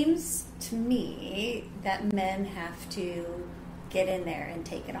seems to me that men have to get in there and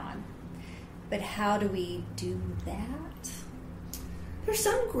take it on. But how do we do that? There's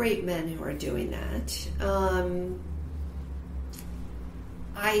some great men who are doing that.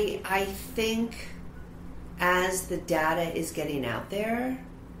 I think as the data is getting out there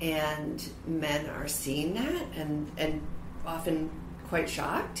and men are seeing that and often quite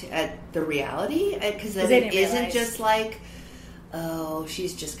shocked at the reality, because it isn't just like, oh,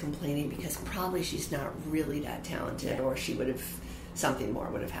 she's just complaining because probably she's not really that talented, or she would have, something more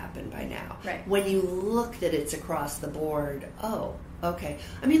would have happened by now. Right. When you look that it's across the board, oh, okay.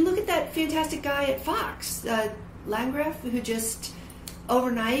 I mean, look at that fantastic guy at Fox, Landgraf, who just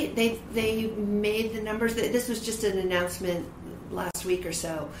overnight they made the numbers. This was just an announcement last week or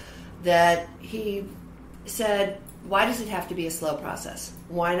so that he said, why does it have to be a slow process?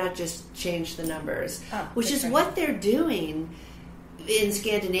 Why not just change the numbers? Which is what they're doing in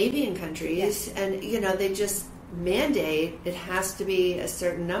Scandinavian countries. And, they just mandate it has to be a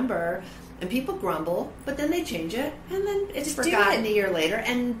certain number, and people grumble, but then they change it, and then it's forgotten a year later.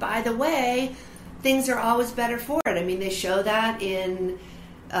 And by the way, things are always better for it. I mean, they show that in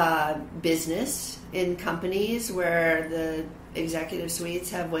business, in companies where the executive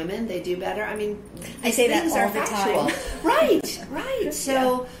suites have women, they do better. I mean, I say that all the time. Right.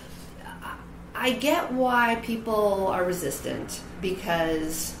 So I get why people are resistant,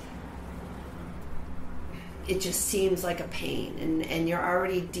 because it just seems like a pain, and you're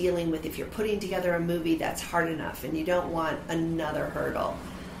already dealing with, if you're putting together a movie, that's hard enough, and you don't want another hurdle.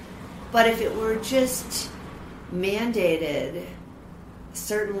 But if it were just mandated,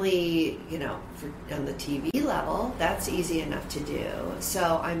 certainly, on the TV level, that's easy enough to do.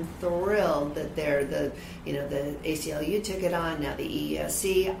 So I'm thrilled that the ACLU took it on, now the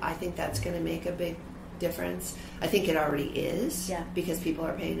EEOC. I think that's going to make a big difference. I think it already is, because people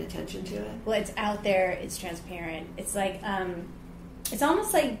are paying attention to it. Well, it's out there, it's transparent. It's like, it's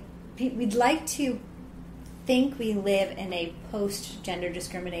almost like we'd like to think we live in a post-gender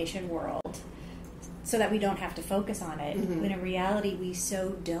discrimination world so that we don't have to focus on it. Mm-hmm. When in reality, we so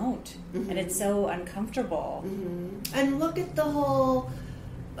don't. Mm-hmm. And it's so uncomfortable. Mm-hmm. And look at the whole,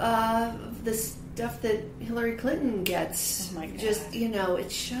 the stuff that Hillary Clinton gets. Oh my God. Just,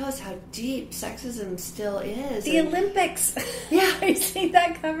 it shows how deep sexism still is. The Olympics. Yeah. Have you seen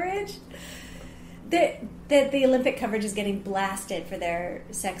that coverage? The Olympic coverage is getting blasted for their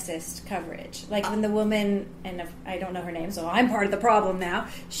sexist coverage. Like when the woman, and I don't know her name, so I'm part of the problem now,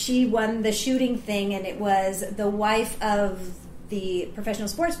 she won the shooting thing, and it was the wife of the professional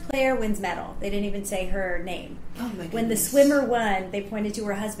sports player wins medal. They didn't even say her name. Oh my goodness. When the swimmer won, they pointed to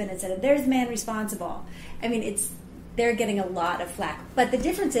her husband and said, "There's the man responsible." I mean, they're getting a lot of flack. But the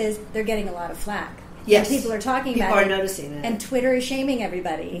difference is they're getting a lot of flack. Yes. And people are talking about it. People are noticing it. And Twitter is shaming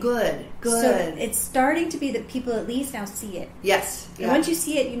everybody. Good. So it's starting to be that people at least now see it. Yes. And once you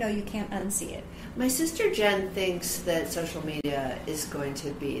see it, you can't unsee it. My sister Jen thinks that social media is going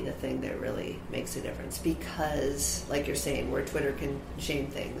to be the thing that really makes a difference, because, like you're saying, where Twitter can shame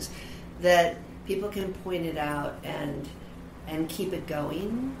things, that people can point it out and keep it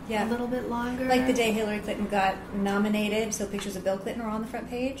going a little bit longer. Like the day Hillary Clinton got nominated, so pictures of Bill Clinton are on the front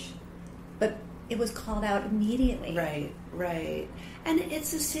page. But it was called out immediately. Right. And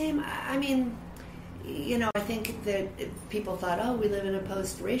it's the same. I mean, I think that people thought, we live in a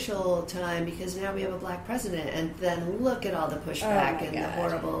post-racial time because now we have a black president. And then look at all the pushback and the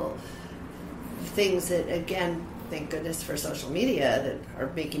horrible things that, again, thank goodness for social media, that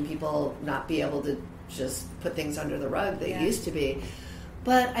are making people not be able to just put things under the rug that used to be.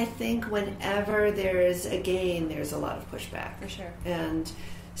 But I think whenever there's a gain, there's a lot of pushback. For sure. And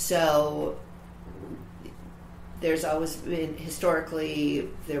so there's always been, historically,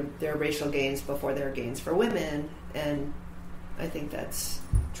 there are racial gains before there are gains for women, and I think that's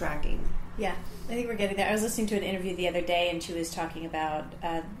tracking. Yeah, I think we're getting there. I was listening to an interview the other day, and she was talking about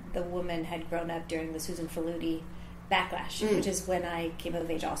the woman had grown up during the Susan Faludi backlash, which is when I came of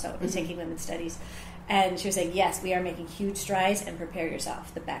age also. I was taking women's studies. And she was saying, yes, we are making huge strides, and prepare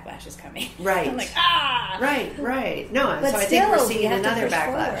yourself. The backlash is coming. Right. I'm like, Right. No, but so I think we're seeing another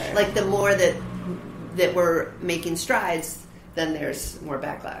backlash. Forward. Like the more that we're making strides, then there's more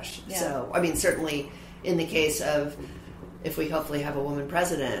backlash. Yeah. So, I mean, certainly in the case of, if we hopefully have a woman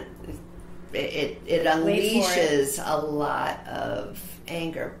president, it unleashes a lot of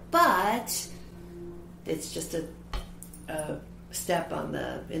anger. But it's just a step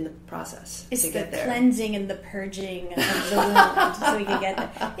in the process. It's to the get there. Cleansing and the purging of the wound, so we can get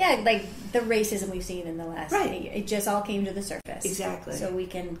there. Yeah, like the racism we've seen in the last it just all came to the surface. Exactly. So we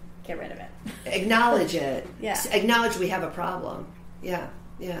can get rid of it. Acknowledge it. Yeah. Acknowledge we have a problem. Yeah.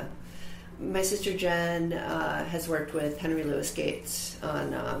 My sister Jen has worked with Henry Louis Gates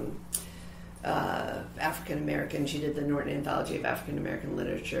on African American. She did the Norton Anthology of African American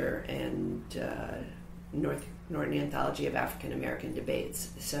Literature and Norton Anthology of African American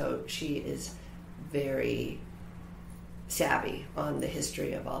Debates. So she is very savvy on the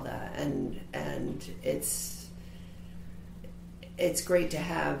history of all that, and it's great to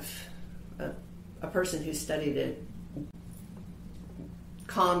have a person who studied it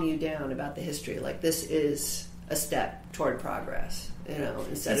calm you down about the history. Like, this is a step toward progress,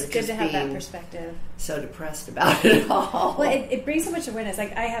 instead it's of good just to have being that perspective. So depressed about it all. Well, it brings so much awareness.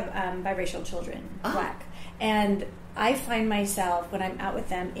 Like, I have biracial children, black, and I find myself, when I'm out with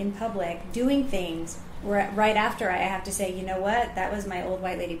them in public, doing things where right after I have to say, you know what, that was my old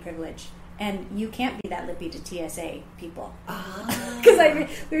white lady privilege. And you can't be that lippy to TSA people. Because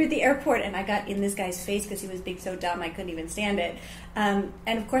We were at the airport, and I got in this guy's face because he was being so dumb I couldn't even stand it. And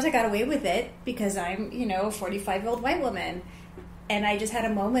of course I got away with it because I'm, a 45-year-old white woman. And I just had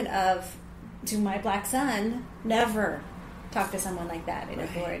a moment of, to my black son, never talk to someone like that in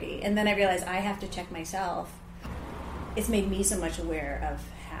authority. And then I realized I have to check myself. It's made me so much aware of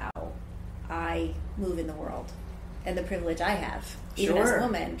how I move in the world and the privilege I have, even as a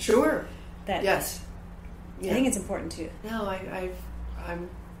woman. Sure. That yes. I think it's important too. No, I'm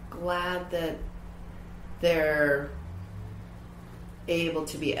glad that they're able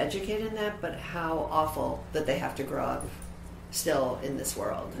to be educated in that, but how awful that they have to grow up still in this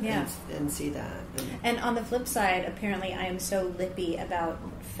world and see that. And on the flip side, apparently I am so lippy about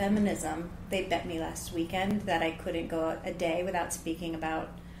feminism. They bet me last weekend that I couldn't go a day without speaking about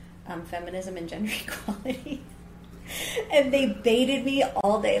feminism and gender equality. And they baited me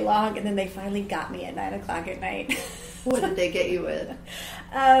all day long, and then they finally got me at 9 o'clock at night. What did they get you with?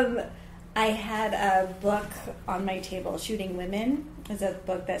 I had a book on my table, Shooting Women. It's a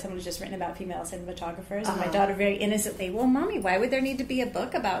book that someone has just written about female cinematographers. And my daughter very innocently, well, Mommy, why would there need to be a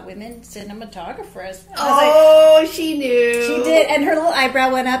book about women cinematographers? She knew. She did, and her little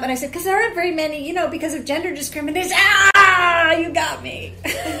eyebrow went up, and I said, because there aren't very many, because of gender discrimination. Ah, you got me.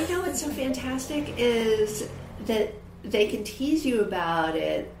 And what's so fantastic is that they can tease you about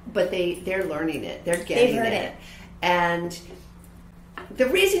it, but they're learning it. They're getting it. And the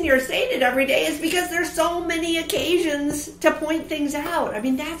reason you're saying it every day is because there's so many occasions to point things out. I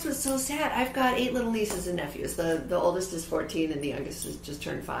mean, that's what's so sad. I've got 8 little nieces and nephews. The oldest is 14 and the youngest has just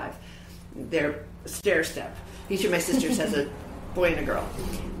turned 5. They're stair step. Each of my sisters has a boy and a girl.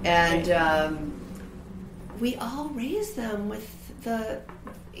 And we all raise them with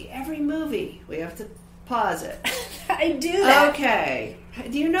every movie. We have to pause it. I do that. Okay.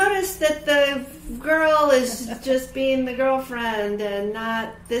 Do you notice that the girl is just being the girlfriend and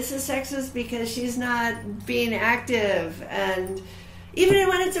not, this is sexist because she's not being active? And even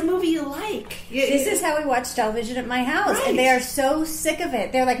when it's a movie you like. This is how we watch television at my house. Right. And they are so sick of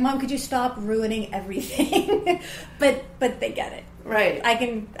it. They're like, Mom, could you stop ruining everything? but they get it. Right. I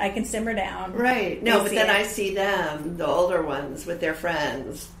can simmer down. Right. No, but then I see them, the older ones, with their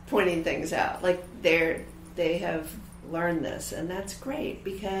friends, pointing things out. Like they have learned this, and that's great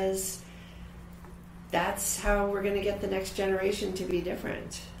because that's how we're going to get the next generation to be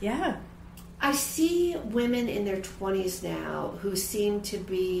different. Yeah. I see women in their 20s now who seem to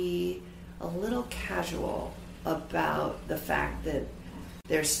be a little casual about the fact that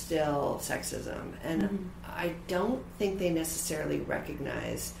there's still sexism, and I don't think they necessarily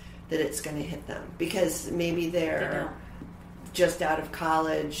recognize that it's going to hit them because maybe they're just out of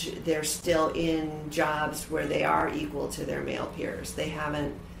college, they're still in jobs where they are equal to their male peers. They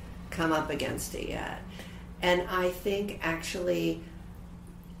haven't come up against it yet. And I think actually,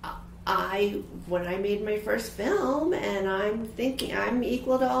 when I made my first film, and I'm thinking I'm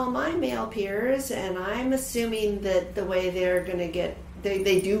equal to all my male peers, and I'm assuming that the way they're going to get,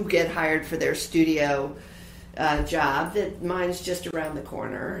 they do get hired for their studio job, that mine's just around the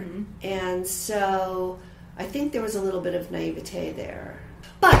corner. Mm-hmm. And so I think there was a little bit of naivete there.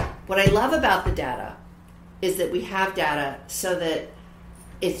 But what I love about the data is that we have data so that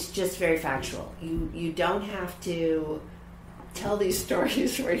it's just very factual. You don't have to tell these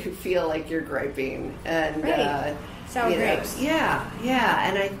stories where you feel like you're griping and sour grapes. Yeah.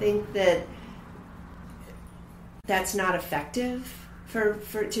 And I think that's not effective for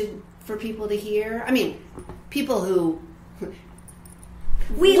people to hear. I mean, people who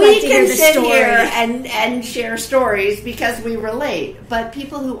we like can sit here and share stories because we relate, but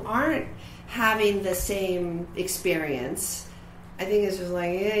people who aren't having the same experience, I think it's just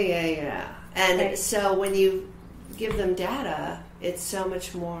like yeah. And so when you give them data, it's so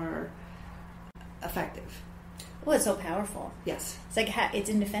much more effective. Well, it's so powerful. Yes. It's like it's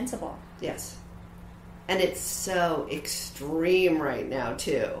indefensible. Yes. And it's so extreme right now,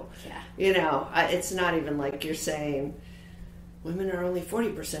 too. Yeah. It's not even like you're saying women are only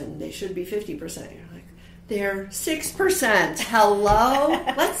 40% and they should be 50%. You're like, they're 6%. Hello?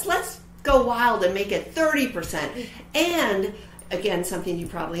 Let's go wild and make it 30%. And again, something you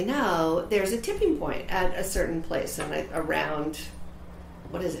probably know, there's a tipping point at a certain place, and around,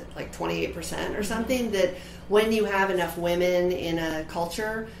 what is it, like 28% or something, that when you have enough women in a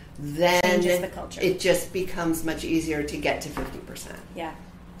culture, then changes the culture. It just becomes much easier to get to 50%. Yeah.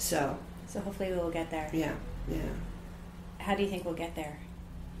 So hopefully we will get there. Yeah. How do you think we'll get there?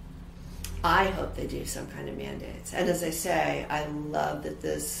 I hope they do some kind of mandates. And as I say, I love that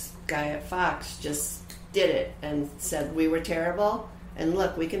this guy at Fox just did it and said we were terrible. and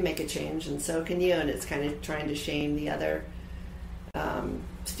look, we can make a change, and so can you. And it's kind of trying to shame the other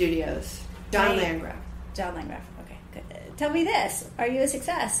studios. John Landgraf. Okay, good. Tell me this: are you a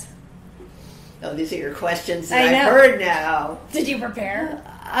success? Oh, these are your questions that I've heard now. Did you prepare?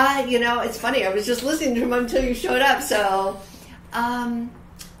 It's funny. I was just listening to him until you showed up. So,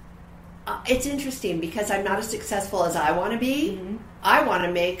 it's interesting because I'm not as successful as I want to be. Mm-hmm. I want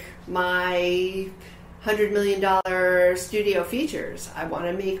to make my $100 million studio features. I want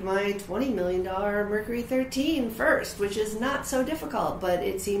to make my $20 million Mercury 13 first, which is not so difficult, but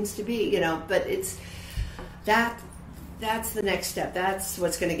it seems to be, but it's that's the next step. That's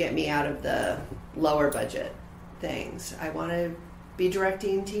what's going to get me out of the lower budget things. I want to be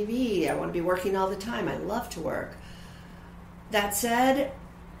directing TV. I want to be working all the time. I love to work. That said,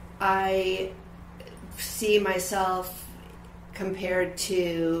 I see myself compared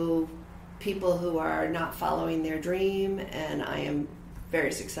to people who are not following their dream, and I am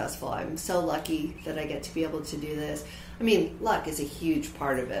very successful. I'm so lucky that I get to be able to do this. I mean, luck is a huge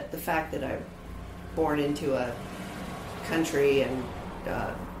part of it. The fact that I'm born into a country and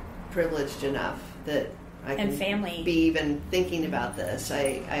privileged enough that I can family. Be even thinking about this.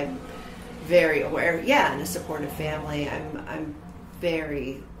 I'm very aware. Yeah, and a supportive family. I'm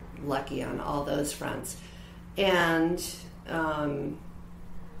very lucky on all those fronts. And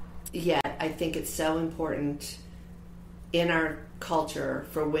yet I think it's so important in our culture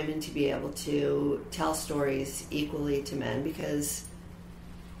for women to be able to tell stories equally to men, because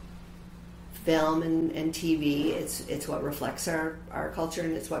film and TV, it's what reflects our culture,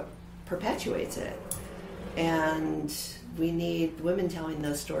 and it's what perpetuates it. And we need women telling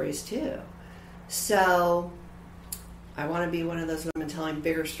those stories too. So I want to be one of those women telling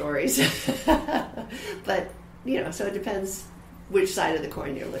bigger stories. But, so it depends which side of the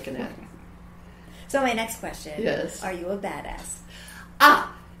coin you're looking at. So my next question. Yes. Are you a badass?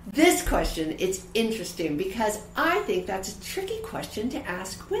 This question, it's interesting because I think that's a tricky question to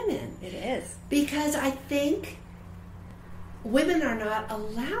ask women. It is. Because I think women are not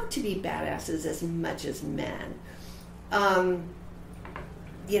allowed to be badasses as much as men.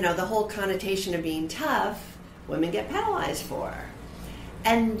 The whole connotation of being tough, women get penalized for.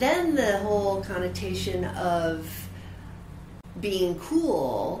 And then the whole connotation of being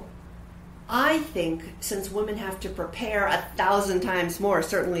cool, I think, since women have to prepare 1,000 times more,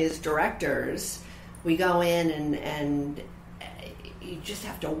 certainly as directors, we go in and you just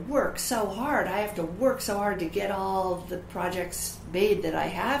have to work so hard. I have to work so hard to get all the projects made that I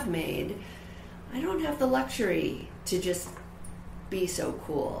have made. I don't have the luxury to just be so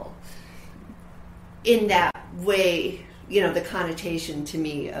cool. In that way, the connotation to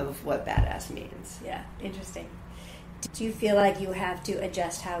me of what badass means. Yeah, interesting. Do you feel like you have to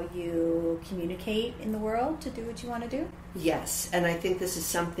adjust how you communicate in the world to do what you want to do? Yes, and I think this is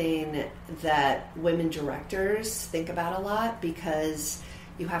something that women directors think about a lot, because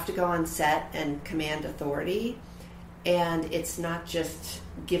you have to go on set and command authority, and it's not just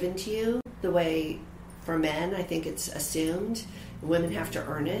given to you the way for men. I think it's assumed. Women have to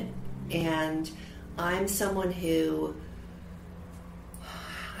earn it, and I'm someone who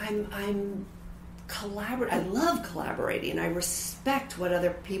I love collaborating. I respect what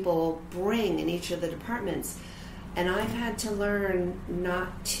other people bring in each of the departments. And I've had to learn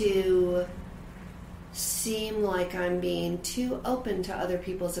not to seem like I'm being too open to other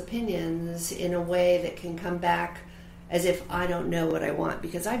people's opinions in a way that can come back as if I don't know what I want,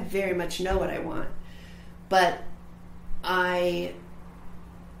 because I very much know what I want. But I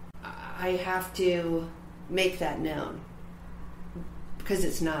have to make that known, because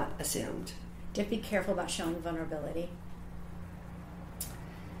it's not assumed. Do you have to be careful about showing vulnerability?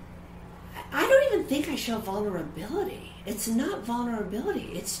 I don't even think I show vulnerability. It's not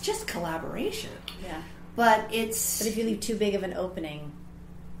vulnerability. It's just collaboration. Yeah. But if you leave too big of an opening...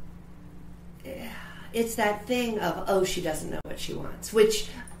 It's that thing of, she doesn't know what she wants, which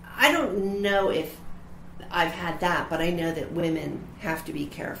I don't know if I've had that, but I know that women have to be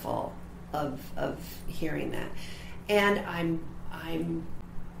careful of hearing that. And I'm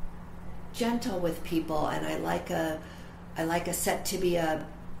gentle with people, and I like a set to be a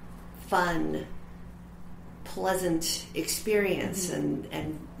fun, pleasant experience, mm-hmm.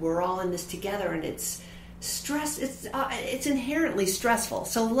 and we're all in this together, and it's stress. It's inherently stressful.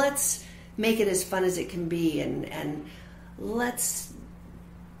 So let's make it as fun as it can be, and let's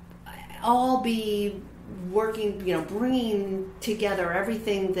all be working, bringing together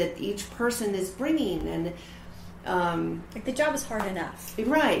everything that each person is bringing, and like the job is hard enough.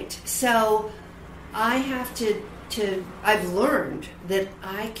 Right. So I have to I've learned that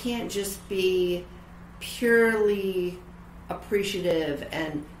I can't just be purely appreciative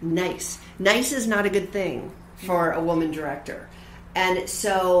and nice. Nice is not a good thing for a woman director. And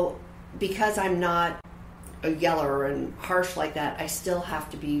so because I'm not a yeller and harsh like that, I still have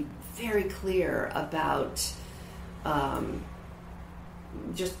to be very clear about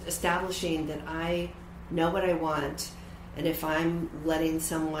just establishing that I know what I want, and if I'm letting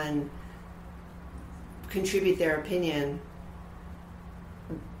someone contribute their opinion,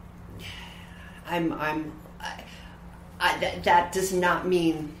 that does not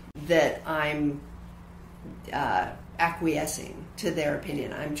mean that I'm acquiescing to their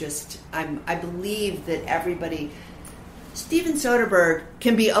opinion. I believe that everybody, Steven Soderbergh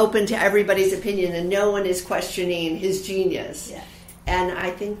can be open to everybody's opinion and no one is questioning his genius. Yeah. And I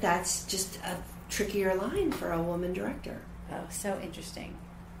think that's just a trickier line for a woman director. Oh, so interesting.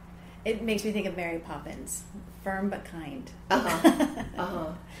 It makes me think of Mary Poppins. Firm but kind.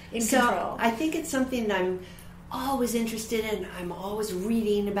 In control. I think it's something that I'm always interested in. I'm always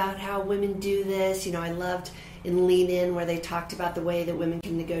reading about how women do this. You know, I loved in Lean In where they talked about the way that women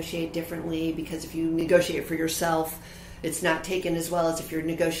can negotiate differently, because if you negotiate for yourself, it's not taken as well as if you're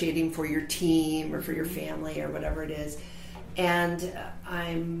negotiating for your team or for your family or whatever it is. And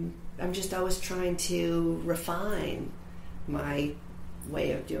I'm just always trying to refine my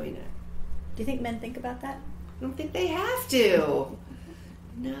way of doing it. Do you think men think about that? I don't think they have to.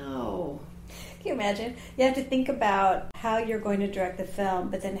 No. Can you imagine? You have to think about how you're going to direct the film,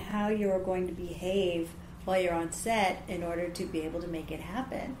 but then how you're going to behave while you're on set in order to be able to make it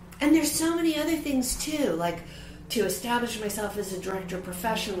happen. And there's so many other things too, like to establish myself as a director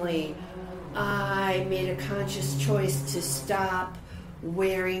professionally, I made a conscious choice to stop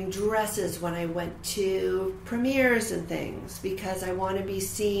wearing dresses when I went to premieres and things, because I want to be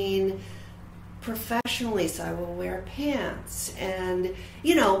seen professionally, so I will wear pants and,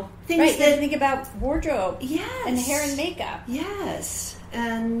 you know, things right, that... you think about wardrobe. Yes. And hair and makeup. Yes.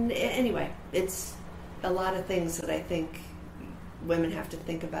 And anyway, it's a lot of things that I think women have to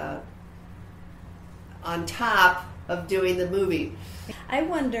think about on top of doing the movie. I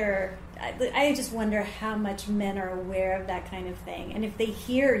just wonder how much men are aware of that kind of thing. And if they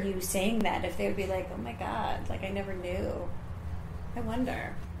hear you saying that, if they would be like, oh my God, like I never knew. I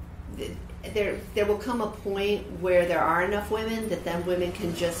wonder. There will come a point where there are enough women that then women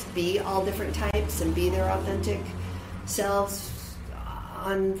can just be all different types and be their authentic selves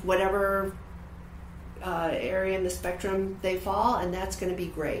on whatever area in the spectrum they fall, and that's going to be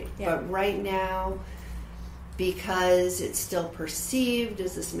great. Yeah. But right now, because it's still perceived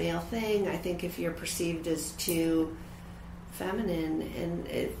as this male thing, I think if you're perceived as too feminine, and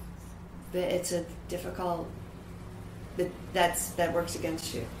it's a difficult, that works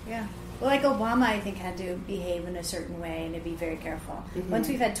against you. Yeah. Well, like Obama, I think, had to behave in a certain way and to be very careful. Mm-hmm. Once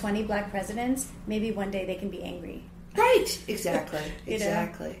we've had 20 black presidents, maybe one day they can be angry. Right. Exactly.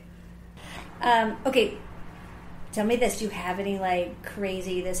 Exactly. Okay. Tell me this. Do you have any, like,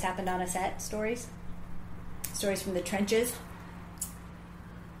 crazy this happened on a set stories? Stories from the trenches?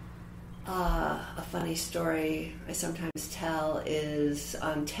 A funny story I sometimes tell is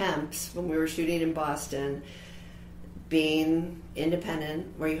on Temps, when we were shooting in Boston, being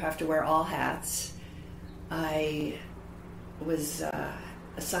independent, where you have to wear all hats. I was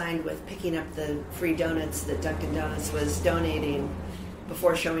assigned with picking up the free donuts that Dunkin' Donuts was donating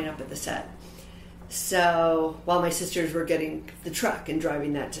before showing up at the set. So while my sisters were getting the truck and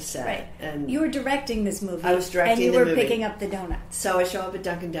driving that to set. Right. And you were directing this movie. I was directing the movie. And you were picking up the donuts. So I show up at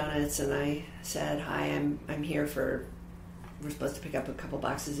Dunkin' Donuts and I said, hi, I'm here we're supposed to pick up a couple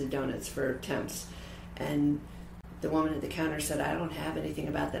boxes of donuts for Temps. And the woman at the counter said, I don't have anything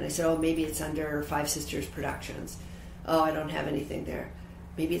about that. And I said, oh, maybe it's under Five Sisters Productions. Oh, I don't have anything there.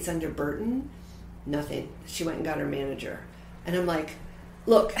 Maybe it's under Burton? Nothing. She went and got her manager. And I'm like,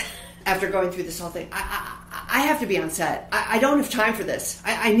 look, after going through this whole thing, I have to be on set. I don't have time for this.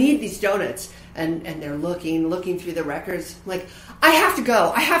 I need these donuts. And they're looking through the records. I'm like, I have to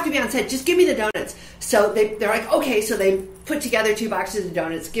go. I have to be on set. Just give me the donuts. So they're like, okay. So they put together 2 boxes of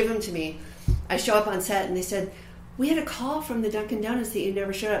donuts, give them to me. I show up on set and they said, we had a call from the Dunkin' Donuts that you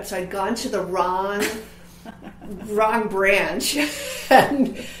never showed up. So I'd gone to the wrong branch.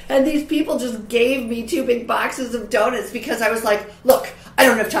 and these people just gave me 2 big boxes of donuts because I was like, look, I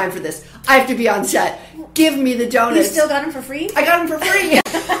don't have time for this. I have to be on set. Give me the donuts. You still got them for free? I got them for free.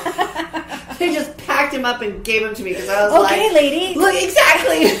 They just packed them up and gave them to me because I was like, okay, lady. Look,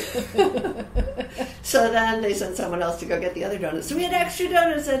 exactly. So then they sent someone else to go get the other donuts. So we had extra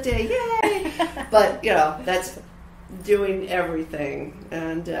donuts that day. Yay. But, you know, that's doing everything.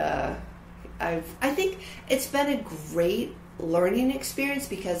 And I think it's been a great learning experience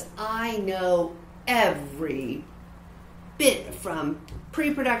because I know every bit from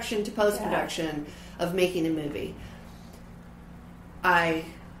pre-production to post-production of making a movie. I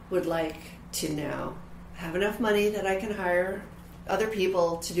would like to now have enough money that I can hire other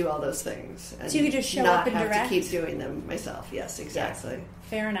people to do all those things. And so you could just show up and direct? Not have to keep doing them myself. Yes, exactly. Yes.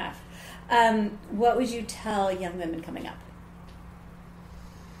 Fair enough. What would you tell young women coming up?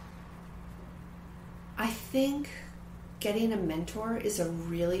 I think getting a mentor is a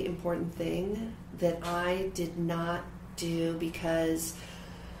really important thing that I did not do because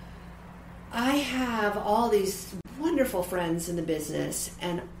I have all these wonderful friends in the business,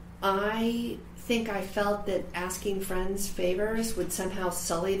 and I think I felt that asking friends favors would somehow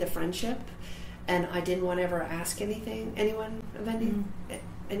sully the friendship, and I didn't want to ever ask anything of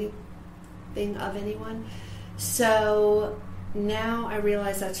anyone. So now I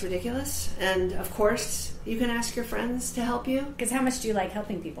realize that's ridiculous, and of course you can ask your friends to help you. Because how much do you like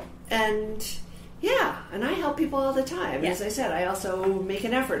helping people? And I help people all the time. Yeah. As I said, I also make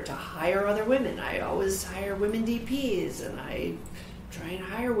an effort to hire other women. I always hire women DPs, and I try and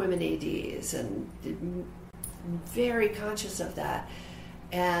hire women ADs, and I'm very conscious of that.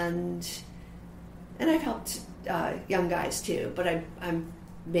 And I've helped young guys too, but I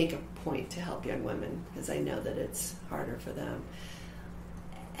make a point to help young women because I know that it's harder for them.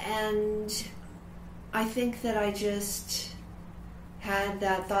 And I think that I just had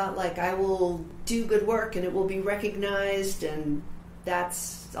that thought, like, I will do good work and it will be recognized, and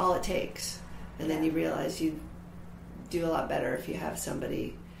that's all it takes. And then you realize you do a lot better if you have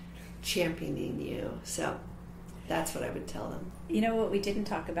somebody championing you. So that's what I would tell them. You know what we didn't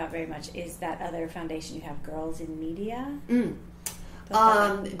talk about very much is that other foundation you have, Girls in Media.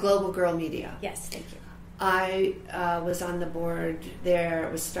 Global Girl Media. Yes, thank you. I was on the board there.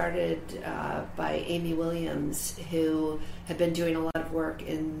 It was started by Amy Williams, who had been doing a lot of work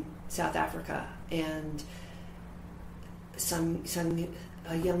in South Africa, and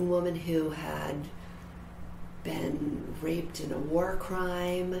a young woman who had been raped in a war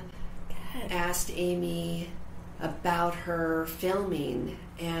crime asked Amy about her filming,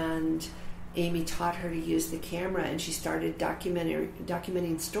 and Amy taught her to use the camera, and she started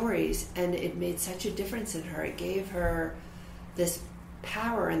documenting stories, and it made such a difference in her. It gave her this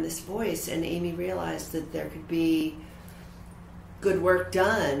power and this voice, and Amy realized that there could be good work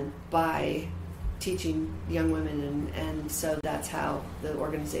done by teaching young women, and so that's how the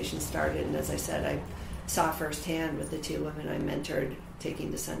organization started. And as I said, I saw firsthand with the two women I mentored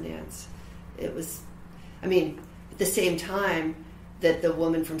taking to Sundance. It was, at the same time that the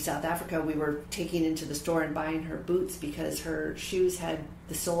woman from South Africa, we were taking into the store and buying her boots because her shoes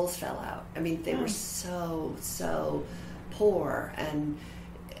the soles fell out. They were so poor, and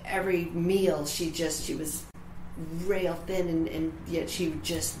every meal she was rail thin, and yet she would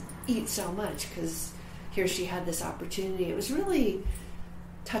just eat so much because here she had this opportunity. It was really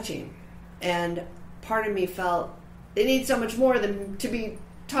touching, and part of me felt they need so much more than to be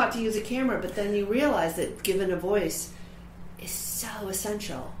taught to use a camera, but then you realize that given a voice is so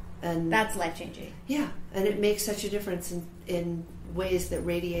essential, and that's life-changing. Yeah, and it makes such a difference in ways that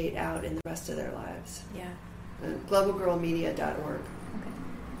radiate out in the rest of their lives. Yeah. globalgirlmedia.org. Okay.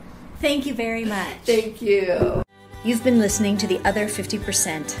 Thank you very much. Thank you. You've been listening to The Other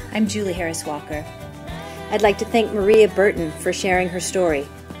 50%. I'm Julie Harris Walker. I'd like to thank Maria Burton for sharing her story.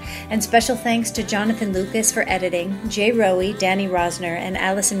 And special thanks to Jonathan Lucas for editing, Jay Rowe, Danny Rosner, and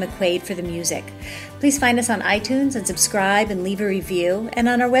Allison McQuaid for the music. Please find us on iTunes and subscribe and leave a review, and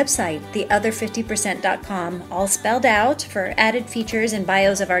on our website, theother50%.com, all spelled out, for added features and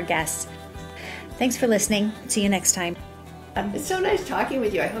bios of our guests. Thanks for listening. See you next time. It's so nice talking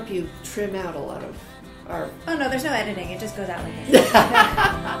with you. I hope you trim out a lot of our... Oh, no, there's no editing. It just goes out like this.